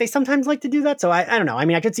 they sometimes like to do that. So I don't know. I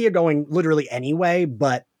mean, I could see it going literally anyway,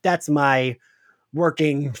 but that's my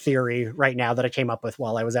working theory right now that I came up with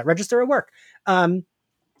while I was at Register at work.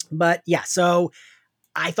 But yeah, so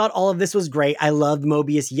I thought all of this was great. I loved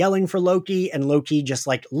Mobius yelling for Loki and Loki just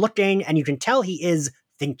like looking, and you can tell he is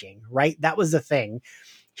thinking, right? That was the thing.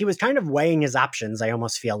 He was kind of weighing his options. I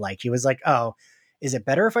almost feel like he was like, oh, is it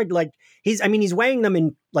better if I like, he's weighing them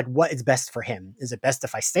in like what is best for him. Is it best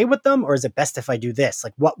if I stay with them, or is it best if I do this?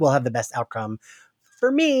 Like, what will have the best outcome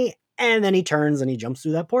for me? And then he turns and he jumps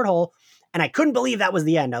through that porthole. And I couldn't believe that was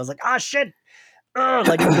the end. I was like, shit.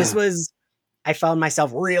 Like this was, I found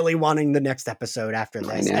myself really wanting the next episode after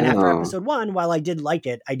this. And after episode 1, while I did like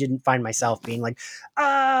it, I didn't find myself being like,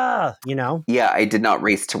 you know? Yeah, I did not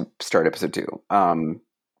race to start episode 2.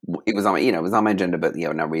 It was on my, it was on my agenda, but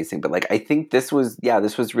not racing. But like, I think this was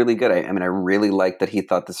really good. I mean, I really liked that he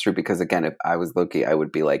thought this through, because again, if I was Loki, I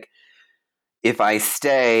would be like, if I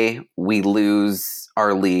stay, we lose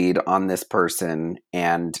our lead on this person,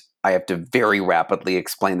 and I have to very rapidly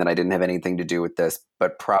explain that I didn't have anything to do with this,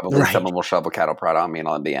 but probably someone will shove a cattle prod on me and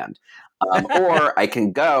I'll be end. Or I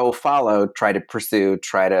can go, follow, try to pursue,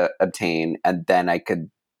 try to obtain, and then I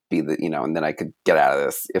could be and then I could get out of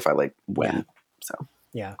this if I like win. Yeah. So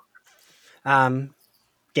yeah.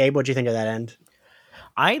 Gabe, what'd you think of that end?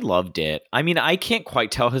 I loved it. I mean, I can't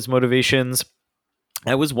quite tell his motivations.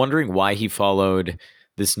 I was wondering why he followed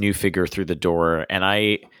this new figure through the door, and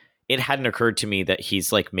it hadn't occurred to me that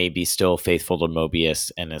he's like maybe still faithful to Mobius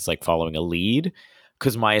and is like following a lead,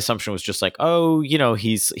 because my assumption was just like, oh,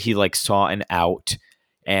 he like saw an out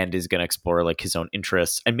and is going to explore like his own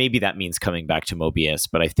interests. And maybe that means coming back to Mobius,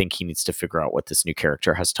 but I think he needs to figure out what this new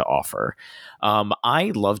character has to offer.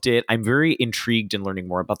 I loved it. I'm very intrigued in learning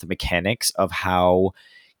more about the mechanics of how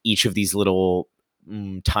each of these little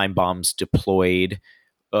time bombs deployed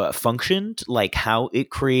functioned, like how it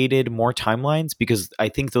created more timelines, because I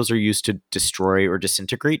think those are used to destroy or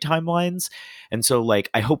disintegrate timelines. And so like,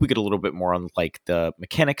 I hope we get a little bit more on like the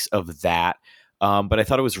mechanics of that. But I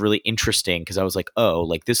thought it was really interesting because I was like, oh,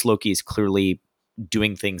 like this Loki is clearly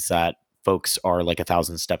doing things that folks are like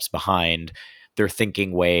 1,000 steps behind. They're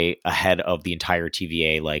thinking way ahead of the entire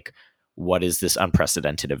TVA. Like, what is this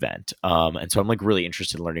unprecedented event? And so I'm like really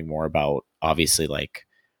interested in learning more about obviously like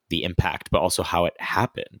the impact, but also how it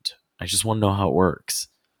happened. I just want to know how it works.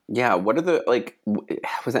 Yeah, what are the like?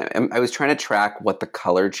 I was trying to track what the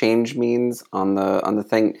color change means on the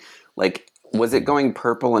thing. Like, was it going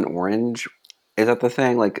purple and orange? Is that the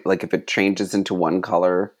thing? Like if it changes into one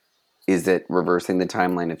color, is it reversing the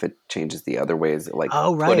timeline? If it changes the other way, is it like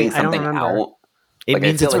putting something out? It like,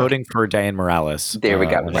 means it's voting for Diane Morales. There we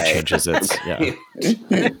go. When right. it changes its, yeah.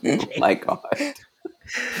 My God.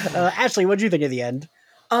 Ashley, what did you think of the end?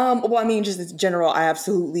 Well, I mean, just in general, I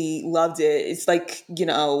absolutely loved it. It's like,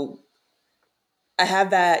 I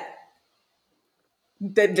have that,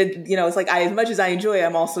 it's like as much as I enjoy it,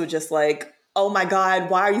 I'm also just like, oh my God,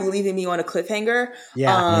 why are you leaving me on a cliffhanger?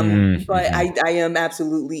 Yeah. But I am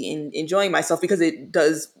absolutely enjoying myself because it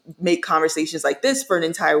does make conversations like this for an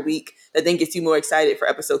entire week that then gets you more excited for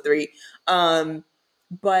episode 3.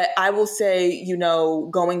 But I will say,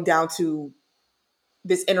 going down to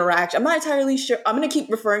this interaction, I'm not entirely sure. I'm going to keep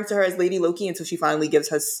referring to her as Lady Loki until she finally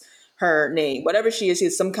gives us her name. Whatever she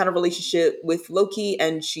has some kind of relationship with Loki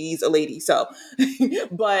and she's a lady. So,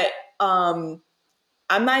 but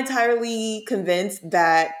I'm not entirely convinced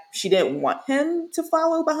that she didn't want him to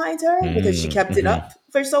follow behind her because she kept it up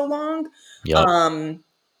for so long. Yep.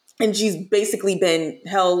 And she's basically been,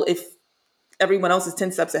 hell, if everyone else is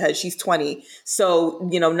 10 steps ahead, she's 20. So,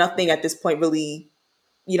 nothing at this point really,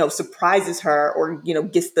 surprises her or,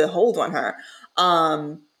 gets the hold on her.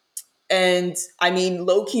 And I mean,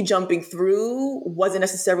 low-key jumping through wasn't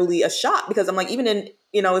necessarily a shock because I'm like, even in,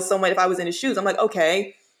 as someone, if I was in his shoes, I'm like,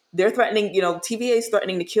 okay, they're threatening, TVA is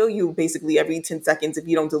threatening to kill you basically every 10 seconds if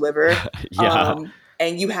you don't deliver. Yeah.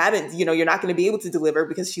 And you haven't, you're not going to be able to deliver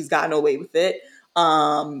because she's gotten away with it.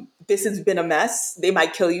 This has been a mess. They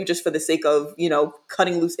might kill you just for the sake of,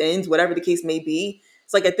 cutting loose ends, whatever the case may be.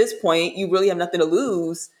 It's like at this point, you really have nothing to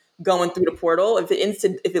lose going through the portal. If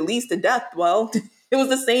it leads to death, well, it was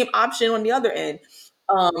the same option on the other end.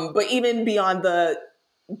 But even beyond the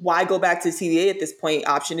why go back to TVA at this point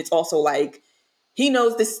option, it's also like, he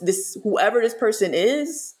knows this whoever this person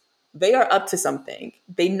is, they are up to something.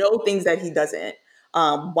 They know things that he doesn't.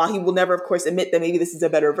 While he will never, of course, admit that maybe this is a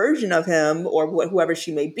better version of him or whoever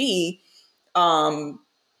she may be,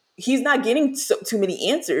 he's not getting too many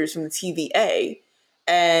answers from the TVA.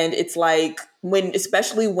 And it's like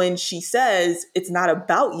especially when she says it's not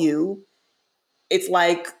about you, it's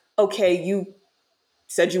like, okay, you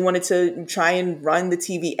said you wanted to try and run the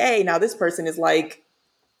TVA. Now this person is like,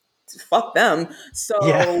 fuck them. So,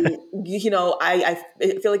 Yeah. I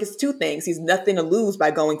feel like it's two things. He's nothing to lose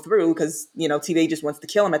by going through because, TVA just wants to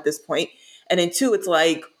kill him at this point. And then 2, it's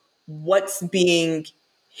like, what's being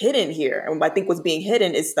hidden here? And I think what's being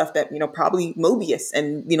hidden is stuff that, probably Mobius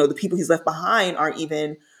and, the people he's left behind aren't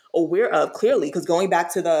even aware of clearly. Because going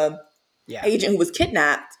back to the agent who was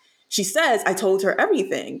kidnapped, she says, I told her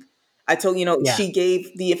everything. I told, she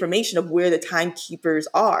gave the information of where the timekeepers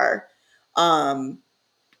are.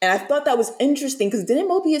 And I thought that was interesting because didn't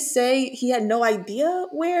Mobius say he had no idea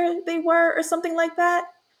where they were or something like that?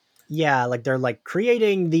 Yeah, like they're like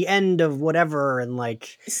creating the end of whatever and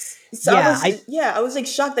like so I was like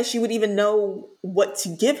shocked that she would even know what to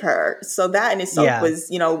give her. So that in itself was,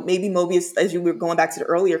 maybe Mobius, as you were going back to the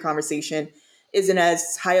earlier conversation, isn't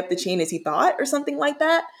as high up the chain as he thought or something like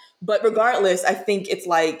that. But regardless, I think it's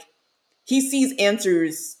like he sees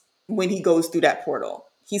answers when he goes through that portal.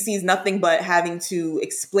 He sees nothing but having to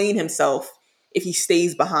explain himself if he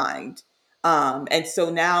stays behind. And so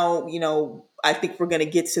now, I think we're going to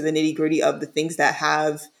get to the nitty gritty of the things that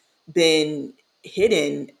have been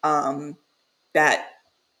hidden, that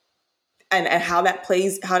and how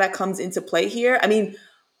that comes into play here. I mean,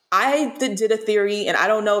 I did a theory and I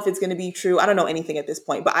don't know if it's going to be true. I don't know anything at this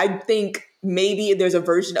point, but I think maybe there's a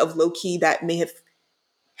version of Loki that may have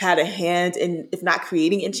had a hand in, if not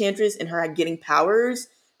creating Enchantress and her getting powers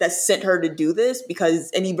that sent her to do this, because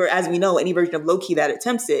as we know, any version of Loki that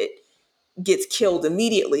attempts it gets killed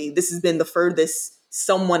immediately. This has been the furthest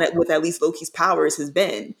someone with at least Loki's powers has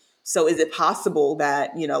been. So is it possible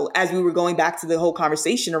that, as we were going back to the whole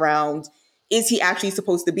conversation around, is he actually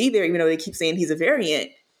supposed to be there, even though they keep saying he's a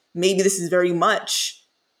variant? Maybe this is very much,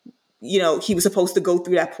 he was supposed to go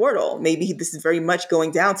through that portal. Maybe this is very much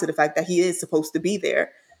going down to the fact that he is supposed to be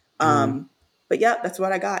there. But yeah, that's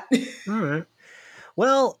what I got. All right.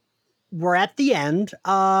 Well, we're at the end.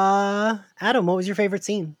 Adam, what was your favorite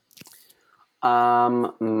scene?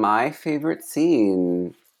 My favorite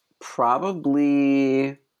scene,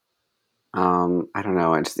 probably, I don't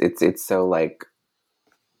know. It's so like,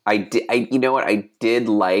 you know what? I did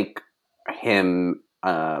like him,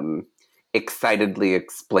 excitedly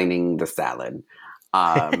explaining the salad.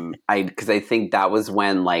 Because I think that was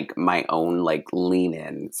when like my own like lean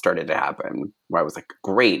in started to happen, where I was like,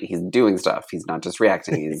 great, he's doing stuff. He's not just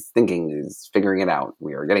reacting. He's thinking. He's figuring it out.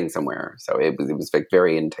 We are getting somewhere. So it was like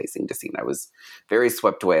very enticing to see, and I was very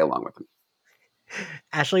swept away along with him.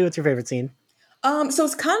 Ashley, what's your favorite scene? So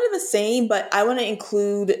it's kind of the same, but I want to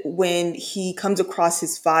include when he comes across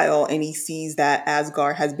his file and he sees that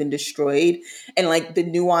Asgard has been destroyed, and like the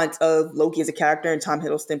nuance of Loki as a character and Tom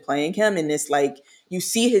Hiddleston playing him, and this like you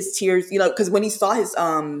see his tears, because when he saw his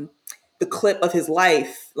the clip of his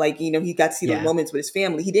life, like he got to see those moments with his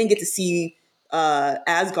family. He didn't get to see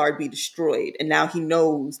Asgard be destroyed, and now he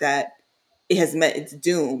knows that it has met its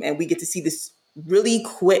doom, and we get to see this really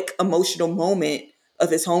quick emotional moment of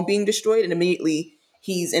his home being destroyed, and immediately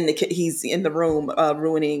he's in the room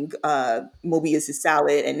ruining Mobius's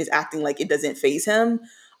salad and is acting like it doesn't faze him.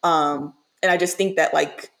 And I just think that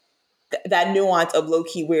like that nuance of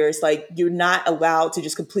Loki, where it's like you're not allowed to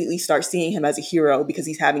just completely start seeing him as a hero because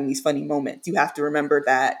he's having these funny moments. You have to remember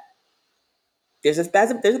that there's a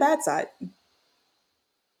bad side.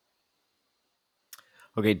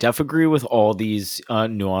 Okay, def agree with all these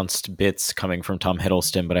nuanced bits coming from Tom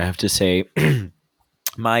Hiddleston, but I have to say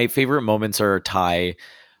my favorite moments are a tie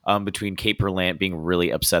between Kate Berlant being really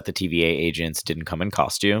upset the TVA agents didn't come in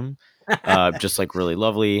costume, just like really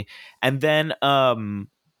lovely. And then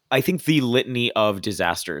I think the litany of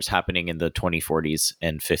disasters happening in the 2040s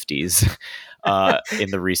and 50s in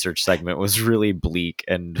the research segment was really bleak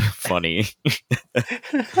and funny.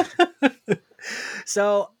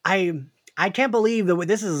 So I can't believe that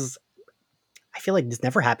this is. I feel like this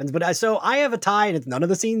never happens, but so I have a tie, and it's none of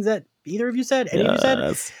the scenes that either of you said. Any of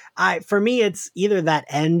you said? For me, it's either that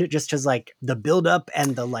end, just because like the build up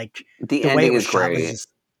and the way it was shot was just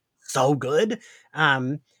so good.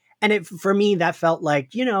 And for me, that felt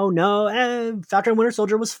like Falcon and Winter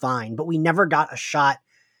Soldier was fine, but we never got a shot.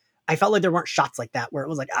 I felt like there weren't shots like that where it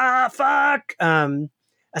was like fuck.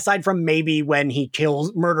 Aside from maybe when he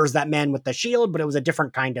murders that man with the shield, but it was a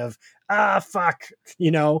different kind of fuck.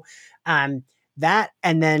 That,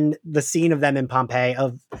 and then the scene of them in Pompeii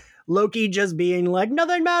of Loki just being like,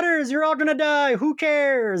 nothing matters, you're all gonna die, who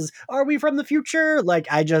cares, are we from the future? Like,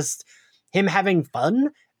 him having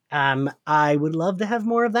fun. I would love to have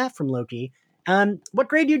more of that from Loki. What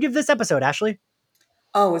grade do you give this episode, Ashley?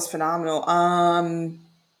 Oh, it's phenomenal.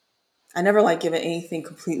 I never like giving anything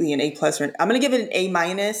completely an A+. I'm going to give it an A-,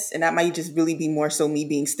 and that might just really be more so me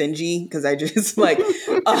being stingy because I just like,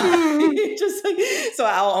 so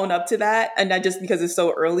I'll own up to that. And not just because it's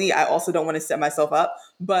so early, I also don't want to set myself up.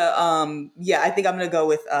 But I think I'm going to go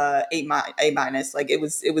with A-. Like it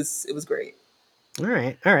was great. All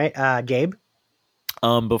right. Gabe?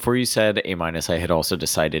 Before you said A-, I had also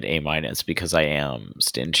decided A- because I am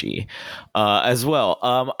stingy as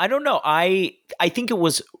well. I don't know. I think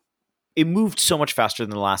it moved so much faster than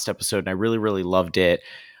the last episode, and I really, really loved it.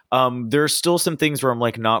 There are still some things where I'm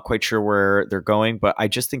like not quite sure where they're going, but I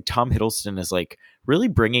just think Tom Hiddleston is like really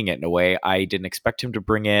bringing it in a way I didn't expect him to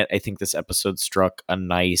bring it. I think this episode struck a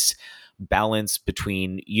nice balance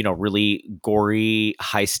between, really gory,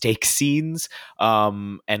 high stakes scenes,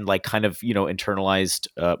 and like kind of, internalized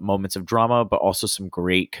moments of drama, but also some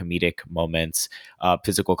great comedic moments,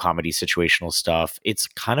 physical comedy, situational stuff. It's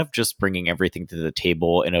kind of just bringing everything to the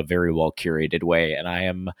table in a very well curated way, and I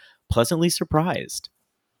am pleasantly surprised.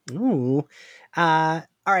 Ooh.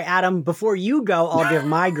 All right, Adam, before you go, I'll give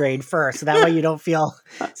my grade first. So that way you don't feel.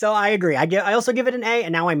 So I agree. I also give it an A,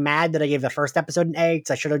 and now I'm mad that I gave the first episode an A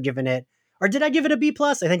because I should have given it, or did I give it a B+?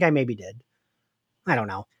 I think I maybe did. I don't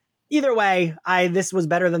know. Either way, this was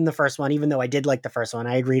better than the first one, even though I did like the first one.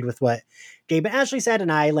 I agreed with what Gabe and Ashley said,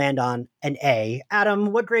 and I land on an A.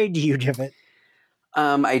 Adam, what grade do you give it?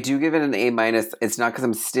 I do give it an A-. It's not because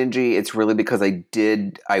I'm stingy. It's really because I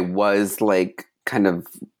was like kind of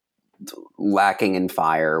lacking in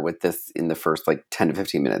fire with this in the first like 10 to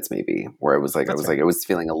 15 minutes, maybe, where it was like, I was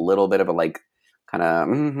feeling a little bit of a like kind of,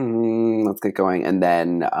 let's get going. And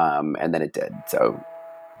then it did. So.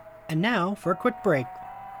 And now for a quick break.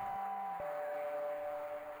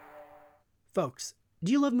 Folks,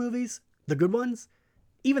 do you love movies? The good ones?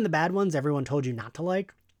 Even the bad ones everyone told you not to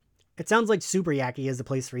like? It sounds like Super Yaki is the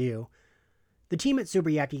place for you. The team at Super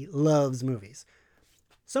Yaki loves movies.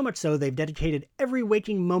 So much so, they've dedicated every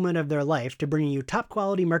waking moment of their life to bringing you top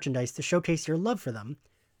quality merchandise to showcase your love for them.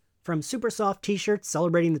 From super soft t-shirts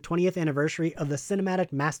celebrating the 20th anniversary of the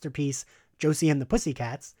cinematic masterpiece Josie and the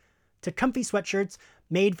Pussycats, to comfy sweatshirts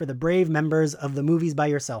made for the brave members of the Movies by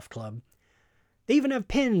Yourself Club. They even have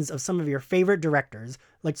pins of some of your favorite directors,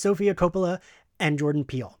 like Sofia Coppola and Jordan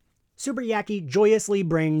Peele. Super Yaki joyously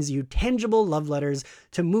brings you tangible love letters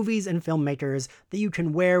to movies and filmmakers that you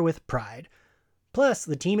can wear with pride. Plus,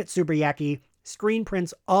 the team at Super Yaki screen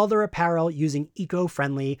prints all their apparel using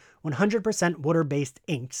eco-friendly, 100% water-based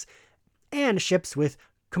inks, and ships with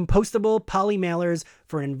compostable poly mailers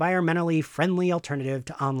for an environmentally friendly alternative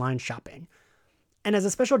to online shopping. And as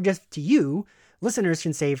a special gift to you, listeners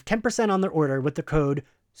can save 10% on their order with the code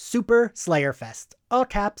SUPERSlayerFest, all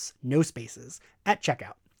caps, no spaces, at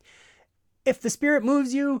checkout. If the spirit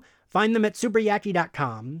moves you, find them at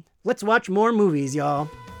superyaki.com. Let's watch more movies, y'all.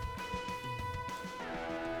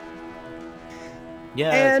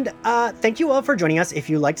 Yeah. And thank you all for joining us. If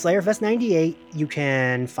you like Slayerfest 98, you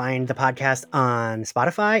can find the podcast on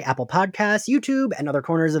Spotify, Apple Podcasts, YouTube, and other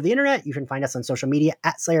corners of the internet. You can find us on social media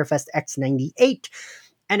at SlayerFestX98.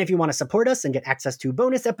 And if you want to support us and get access to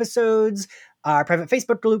bonus episodes, our private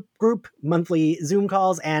Facebook group, monthly Zoom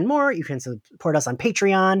calls, and more, you can support us on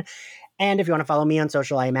Patreon. And if you want to follow me on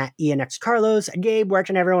social, I'm at ENXCarlos. Gabe, where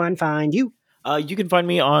can everyone find you? You can find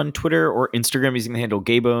me on Twitter or Instagram using the handle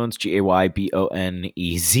Gaybones, Gaybonez.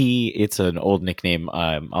 It's an old nickname.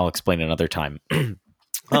 I'll explain another time.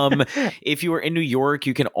 If you are in New York,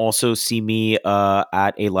 you can also see me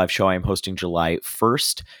at a live show I am hosting July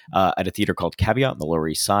 1st at a theater called Caveat on the Lower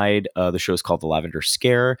East Side. The show is called The Lavender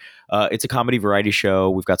Scare. It's a comedy variety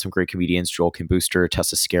show. We've got some great comedians, Joel Kim Booster,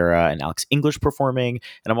 Tessa Scara, and Alex English performing.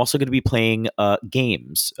 And I'm also going to be playing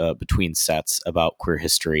games between sets about queer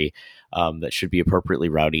history that should be appropriately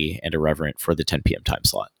rowdy and irreverent for the 10 p.m. time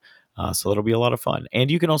slot. So that'll be a lot of fun. And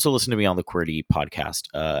you can also listen to me on the Queerty podcast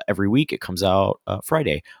every week. It comes out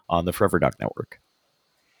Friday on the Forever Dog Network.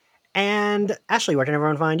 And Ashley, where can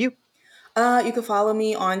everyone find you? You can follow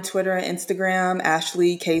me on Twitter and Instagram,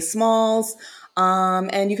 Ashley K. Smalls.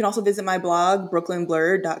 And you can also visit my blog,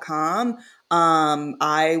 brooklynblurred.com.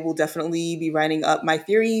 I will definitely be writing up my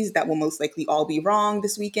theories that will most likely all be wrong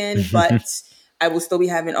this weekend, but I will still be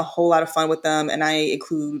having a whole lot of fun with them. And I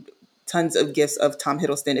include tons of gifts of Tom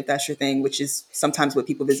Hiddleston, if that's your thing, which is sometimes what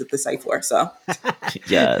people visit the site for. So,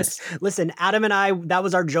 yes. Listen, Adam and I, that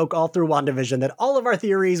was our joke all through WandaVision, that all of our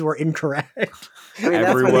theories were incorrect. I mean,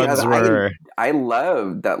 Everyone's were. I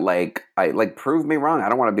love that, prove me wrong. I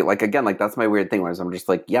don't want to be again, that's my weird thing where I'm just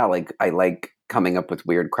yeah, I like coming up with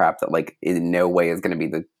weird crap that in no way is going to be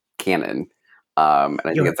the canon. And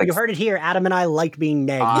I think it's you heard it here. Adam and I like being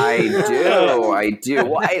nagged. I do.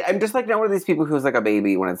 Well, I'm just not one of these people who's like a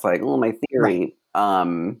baby when it's oh, my theory.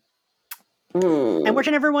 Right. And where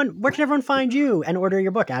can everyone find you and order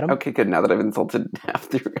your book, Adam? Okay, good. Now that I've insulted half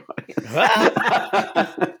the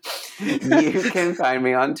audience, you can find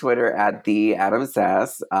me on Twitter at the Adam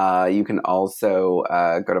Sass. You can also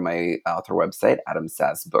go to my author website,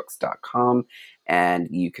 adamsassbooks.com. And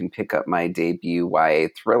you can pick up my debut YA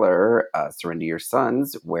thriller, Surrender Your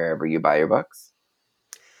Sons, wherever you buy your books.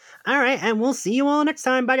 All right, and we'll see you all next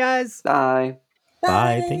time. Bye, guys. Bye.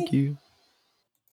 Bye. Thank you.